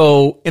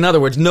 So, in other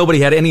words, nobody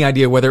had any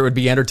idea whether it would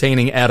be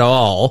entertaining at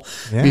all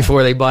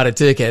before they bought a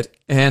ticket.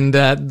 And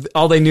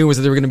all they knew was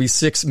that there were going to be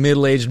 6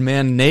 middle-aged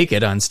men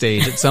naked on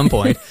stage at some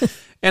point.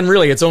 And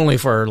really, it's only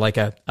for like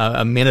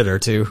a minute or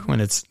two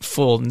when it's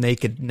full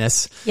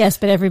nakedness. Yes,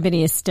 but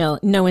everybody is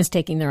no one's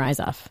taking their eyes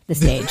off the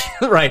stage.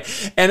 Right.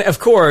 And of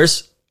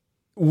course,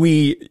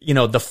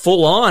 the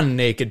full-on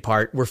naked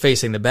part, we're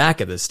facing the back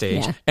of the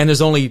stage. Yeah. And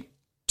there's only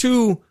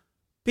 2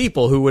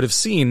 people who would have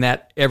seen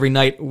that every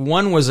night.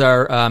 One was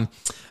our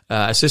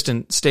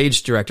assistant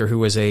stage director, who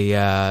was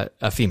a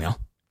female.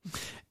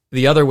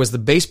 The other was the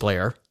bass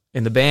player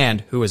in the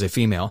band, who was a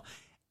female.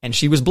 And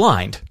she was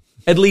blind.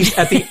 At least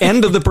at the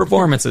end of the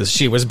performances,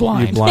 she was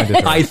blind. You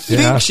blinded her. I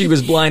think she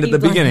was blind at the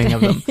beginning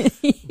of them.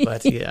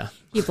 But yeah.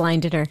 You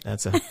blinded her.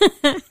 That's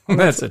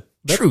a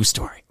True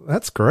story.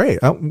 That's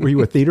great. Were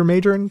you a theater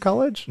major in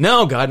college?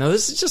 No, God, no.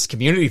 This is just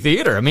community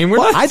theater. I mean, we're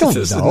not. I don't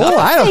know. It's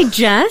a big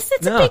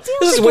deal.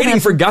 This is waiting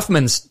for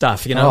Guffman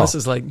stuff. You know, this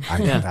is like,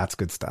 that's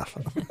good stuff.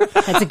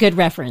 That's a good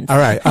reference. All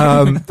right.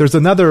 There's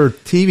another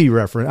TV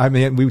reference. I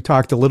mean, we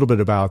talked a little bit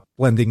about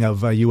blending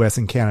of U.S.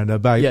 and Canada,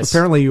 but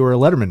apparently you were a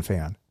Letterman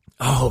fan.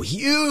 Oh,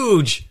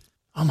 huge.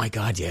 Oh my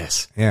God.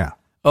 Yes. Yeah.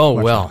 Oh,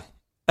 well,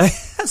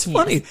 that's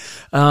funny.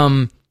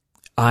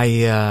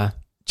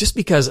 Just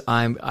because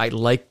I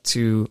like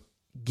to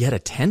get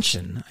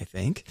attention, I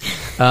think.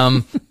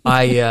 When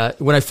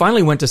I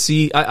finally went to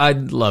see, I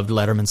loved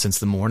Letterman since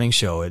the morning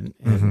show at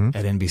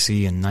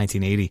NBC in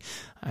 1980.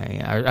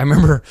 I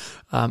remember,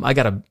 I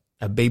got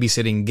a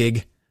babysitting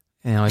gig,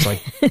 and I was like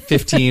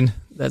 15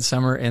 that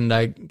summer, and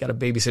I got a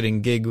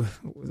babysitting gig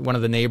with one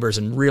of the neighbors,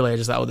 and really I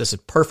just thought, oh, this is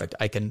perfect.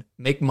 I can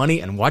make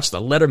money and watch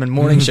the Letterman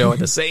morning show at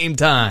the same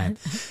time.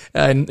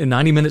 A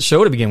 90-minute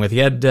show to begin with. He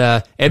had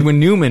Edwin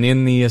Newman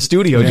in the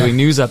studio doing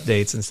news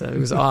updates and stuff. It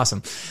was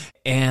awesome.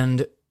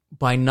 And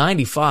by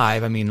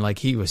 95, I mean, like,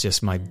 he was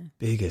just my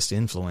biggest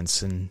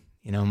influence in,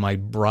 you know, my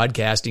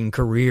broadcasting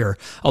career.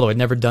 Although I'd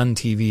never done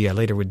TV, I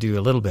later would do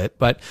a little bit.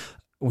 But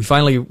we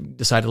finally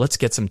decided, let's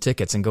get some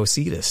tickets and go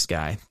see this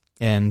guy.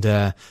 And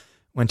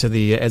went to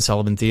the Ed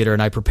Sullivan Theater,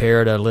 and I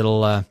prepared a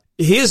little...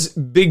 his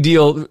big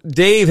deal,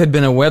 Dave had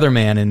been a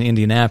weatherman in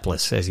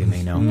Indianapolis, as you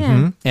may know.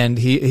 Yeah. And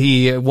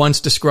he once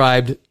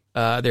described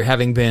there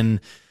having been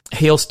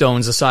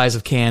hailstones the size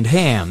of canned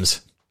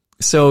hams.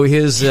 So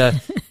his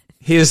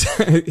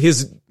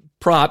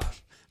prop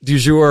du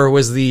jour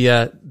was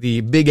the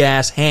big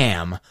ass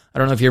ham. I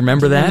don't know if you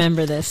remember that. I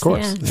remember this. Of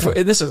course.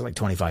 Yeah. This was like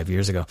 25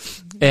 years ago.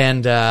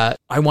 And I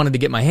wanted to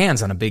get my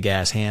hands on a big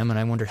ass ham, and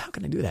I wondered, how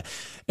can I do that?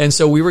 And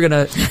so we were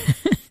going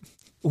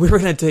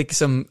to take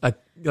some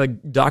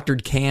like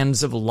doctored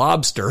cans of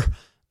lobster.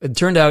 It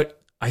turned out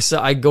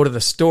I go to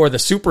the store, the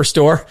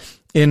superstore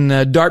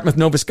in Dartmouth,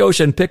 Nova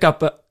Scotia, and pick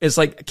up it's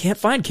like, I can't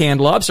find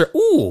canned lobster.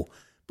 Ooh,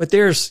 but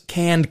there's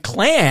canned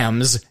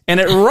clams, and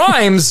it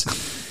rhymes.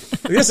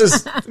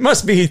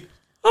 Must be,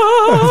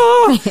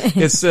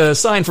 it's a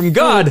sign from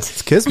God.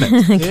 It's kismet.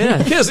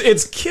 Yeah,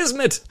 it's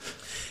kismet.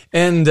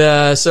 And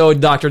so I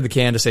doctored the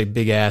can to say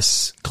big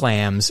ass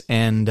clams.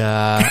 And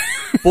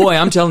boy,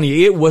 I'm telling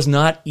you, it was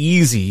not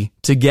easy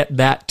to get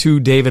that to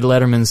David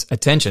Letterman's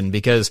attention,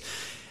 because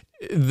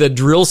the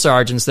drill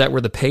sergeants that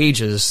were the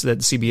pages that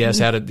CBS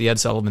had at the Ed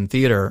Sullivan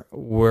Theater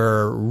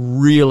were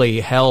really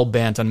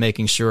hell-bent on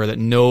making sure that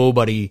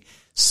nobody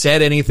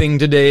said anything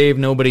to Dave,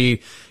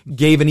 nobody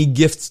gave any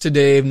gifts to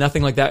Dave,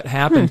 nothing like that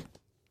happened.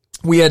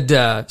 We had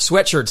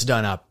sweatshirts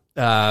done up.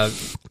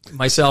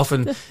 Myself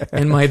and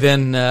my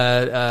then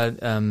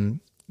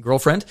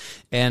girlfriend,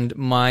 and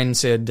mine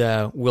said,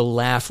 "We'll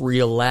laugh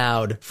real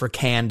loud for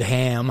canned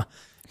ham,"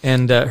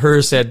 and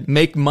hers said,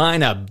 "Make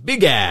mine a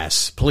big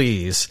ass,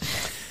 please."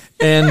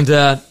 And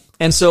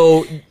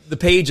so the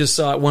pages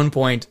saw at one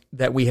point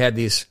that we had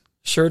these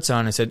shirts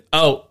on, and said,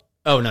 "Oh,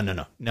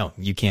 no,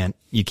 you can't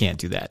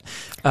do that."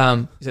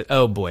 He said,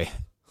 "Oh boy."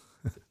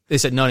 They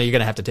said, "No, you're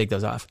gonna have to take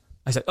those off."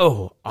 I said,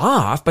 "Oh,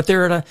 off? But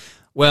they're at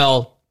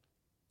well,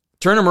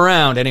 turn them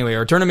around anyway,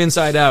 or turn them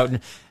inside out."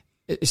 And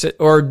he said,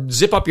 "Or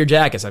zip up your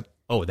jacket." I said,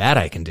 "Oh, that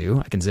I can do.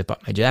 I can zip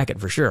up my jacket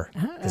for sure,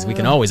 because we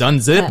can always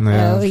unzip."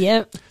 Oh,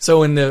 yep.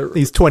 So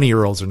these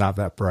 20-year-olds are not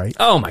that bright.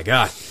 Oh my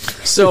God!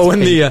 So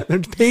they're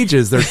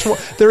pages,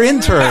 they're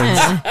interns.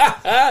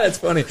 That's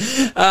funny.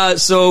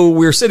 So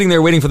we're sitting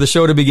there waiting for the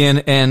show to begin,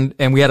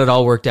 and we had it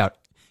all worked out.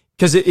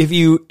 Because if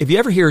you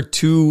ever hear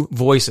two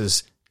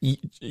voices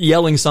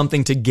yelling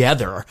something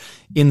together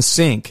in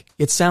sync,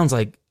 it sounds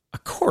like a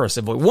chorus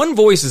of voice. One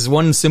voice is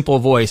one simple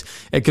voice.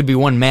 It could be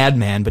one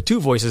madman, but two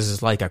voices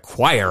is like a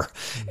choir.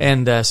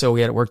 And so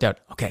we had it worked out.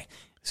 Okay,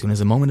 as soon as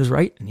the moment is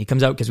right, and he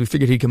comes out, because we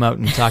figured he'd come out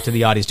and talk to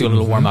the audience, do a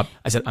little warm up.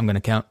 I said, "I'm going to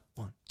count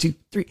 1, 2,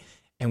 3."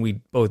 And we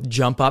both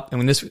jump up. And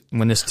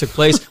when this took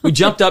place, we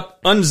jumped up,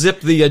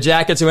 unzipped the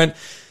jackets, and went,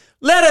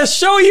 "Let us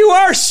show you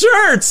our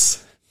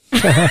shirts."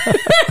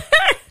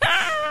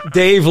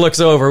 Dave looks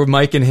over with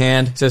mic in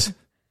hand, says,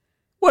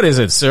 "What is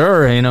it,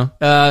 sir?" You know,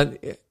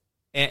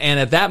 and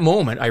at that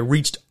moment, I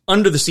reached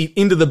under the seat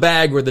into the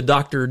bag where the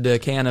doctored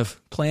can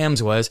of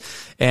clams was,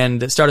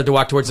 and started to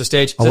walk towards the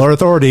stage. Alert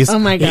authorities. Oh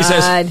my God. He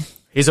says,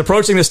 "He's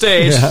approaching the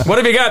stage. Yeah. What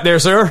have you got there,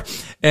 sir?"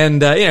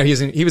 And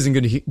he was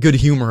in good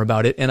humor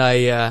about it, and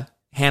I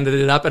handed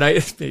it up, and I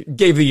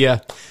gave the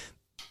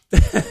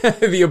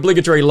the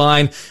obligatory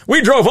line,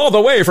 "We drove all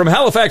the way from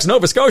Halifax,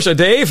 Nova Scotia,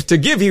 Dave, to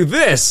give you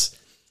this,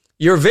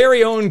 your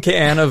very own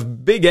can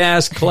of big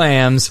ass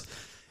clams."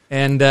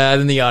 And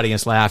then the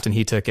audience laughed, and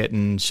he took it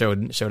and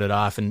showed it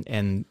off,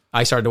 and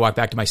I started to walk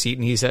back to my seat,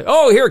 and he said,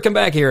 "Oh, here, come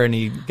back here," and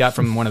he got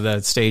from one of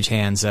the stage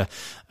hands a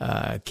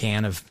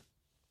can of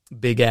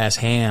big ass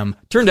ham.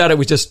 Turned out it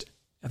was just,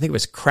 I think it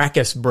was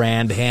Crackus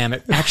brand ham.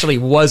 It actually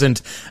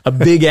wasn't a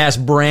big ass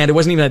brand. It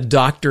wasn't even a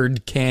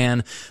doctored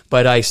can,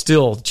 but I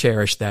still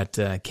cherish that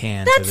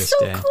can to this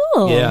day. That's so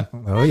cool. Yeah.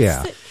 Oh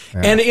yeah.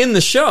 Yeah. And in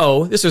the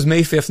show, this was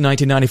May 5th,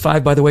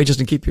 1995, by the way, just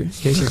in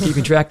case you're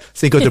keeping track.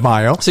 Cinco de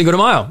Mayo. Cinco de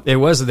Mayo. There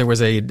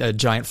was a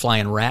giant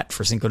flying rat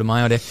for Cinco de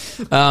Mayo Day.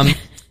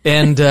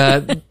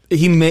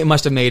 He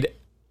must have made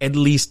at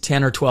least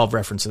 10 or 12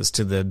 references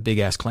to the big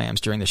ass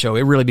clams during the show.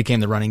 It really became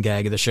the running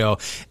gag of the show.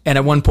 And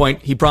at one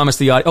point, he promised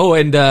the audience,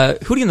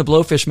 Hootie and the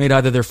Blowfish made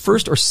either their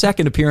first or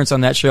second appearance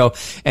on that show.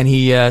 And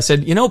he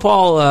said,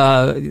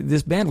 Paul,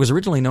 this band was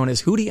originally known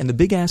as Hootie and the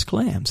Big Ass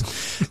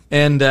Clams.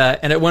 And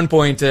at one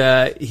point,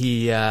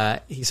 he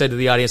said to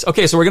the audience,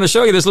 okay, so we're going to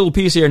show you this little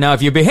piece here. Now,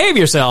 if you behave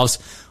yourselves,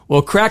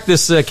 we'll crack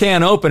this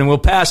can open and we'll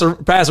pass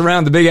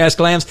around the big ass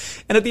clams.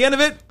 And at the end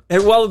of it,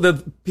 while the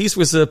piece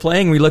was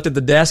playing, we looked at the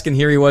desk and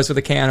here he was with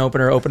a can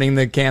opener opening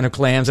the can of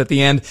clams. At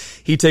the end,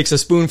 he takes a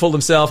spoonful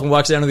himself and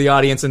walks down to the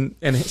audience and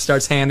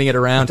starts handing it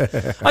around.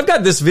 I've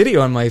got this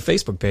video on my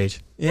Facebook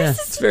page. Yeah,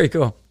 it's very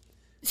cool.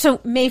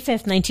 So May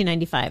 5th,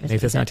 1995. May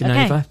 5th,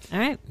 1995. Okay. All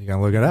right. You're going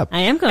to look it up.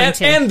 I am going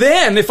to. And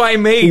then, if I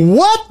may...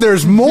 What?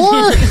 There's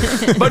more?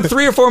 But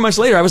 3 or 4 months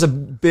later, I was a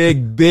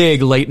big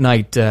late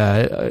night,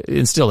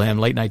 and still am,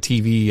 late night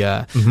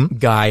TV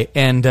guy.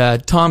 And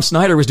Tom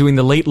Snyder was doing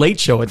the Late Late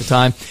Show at the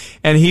time.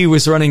 And he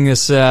was running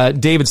this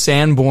David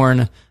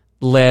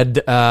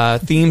Sanborn-led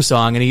theme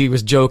song. And he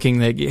was joking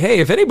that, hey,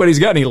 if anybody's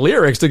got any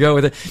lyrics to go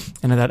with it.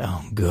 And I thought,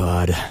 oh,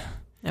 God.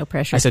 No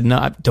pressure. I said,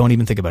 no, don't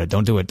even think about it.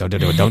 Don't do it. Don't do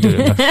it. Don't do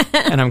it.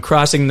 And I'm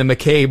crossing the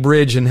McKay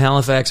Bridge in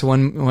Halifax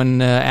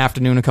one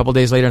afternoon a couple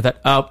days later. I thought,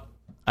 oh,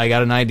 I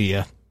got an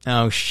idea.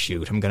 Oh,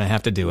 shoot, I'm going to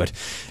have to do it.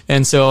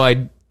 And so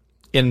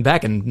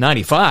back in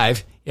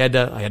 95, I had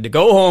to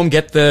go home,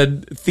 get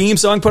the theme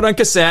song put on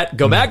cassette,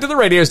 go back to the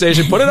radio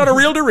station, put it on a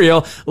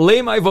reel-to-reel,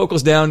 lay my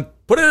vocals down,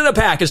 put it in a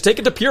package, take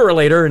it to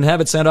Purolator, and have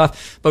it sent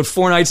off. About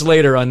 4 nights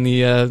later on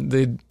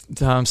the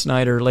Tom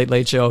Snyder Late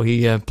Late Show,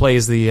 he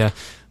plays the...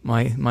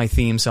 My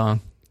theme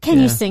song. Can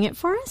you sing it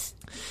for us?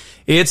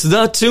 It's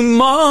the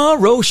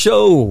Tomorrow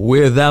Show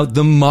without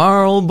the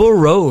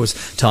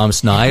Marlboros. Tom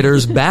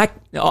Snyder's back.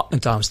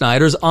 Tom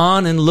Snyder's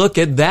on, and look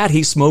at that,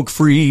 he's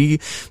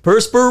smoke-free.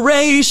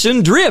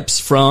 Perspiration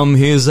drips from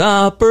his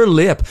upper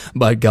lip.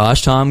 But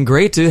gosh, Tom,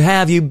 great to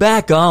have you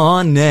back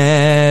on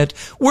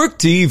Network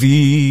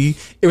TV.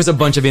 It was a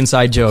bunch of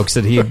inside jokes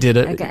that he did.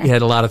 Okay. He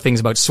had a lot of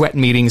things about sweat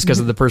meetings because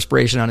of the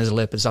perspiration on his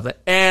lip and stuff.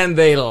 And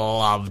they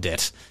loved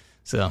it.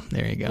 So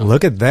there you go.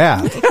 Look at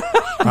that.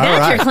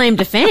 That's your claim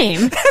to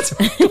fame.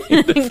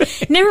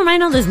 Never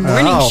mind all this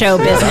morning show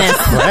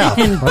business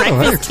and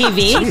breakfast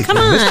TV. Come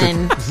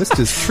on. This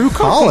is true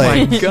calling.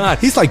 Oh my God.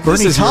 He's like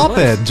Bernie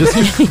Taupin.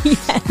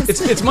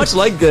 Yes. It's much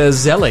like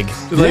Zelig,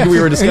 like we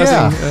were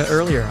discussing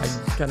earlier. I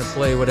kind of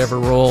play whatever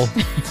role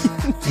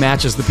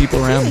matches the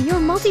people around me. You're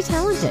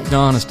multi-talented.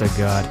 Honest to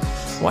God.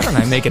 Why don't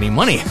I make any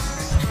money?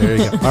 There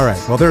you go. All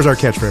right. Well, there's our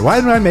catchphrase. Why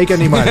didn't I make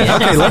any money?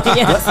 Okay,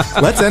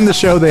 let's end the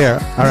show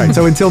there. All right.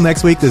 So until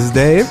next week, this is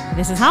Dave.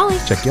 This is Holly.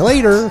 Check you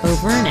later.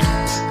 Over and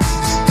out.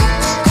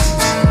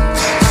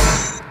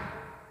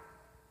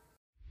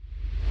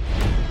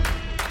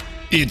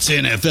 It's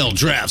NFL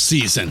draft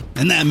season,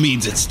 and that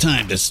means it's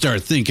time to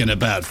start thinking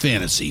about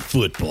fantasy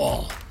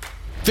football.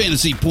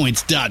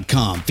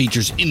 FantasyPoints.com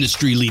features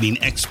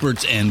industry-leading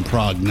experts and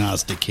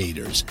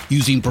prognosticators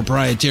using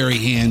proprietary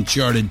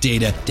hand-charted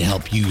data to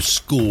help you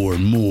score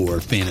more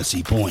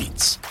fantasy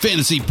points.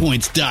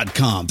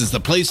 FantasyPoints.com is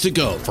the place to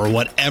go for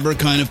whatever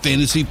kind of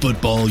fantasy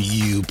football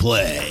you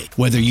play.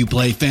 Whether you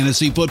play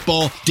fantasy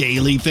football,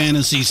 daily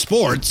fantasy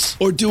sports,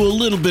 or do a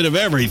little bit of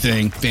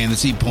everything,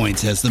 Fantasy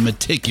Points has the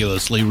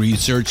meticulously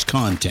researched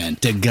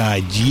content to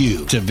guide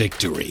you to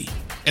victory.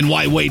 And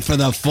why wait for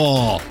the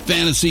fall?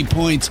 Fantasy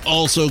Points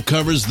also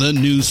covers the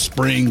new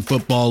spring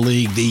football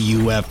league, the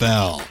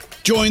UFL.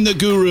 Join the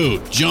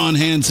guru, John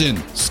Hansen,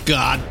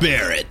 Scott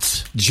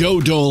Barrett,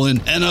 Joe Dolan,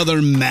 and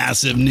other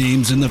massive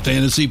names in the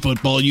fantasy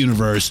football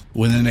universe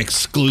with an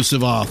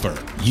exclusive offer.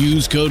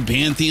 Use code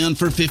Pantheon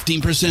for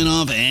 15%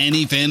 off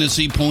any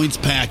Fantasy Points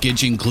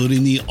package,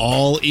 including the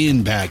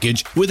all-in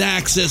package, with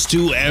access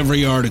to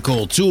every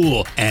article,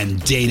 tool,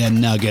 and data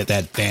nugget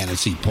that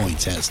Fantasy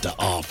Points has to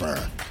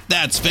offer.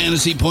 That's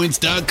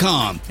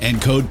FantasyPoints.com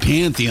and code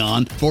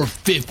Pantheon for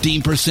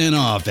 15%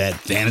 off at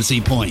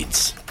Fantasy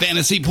Points.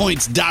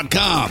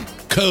 FantasyPoints.com,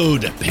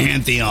 code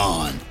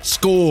Pantheon.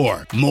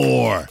 Score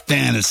more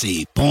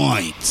fantasy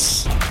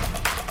points.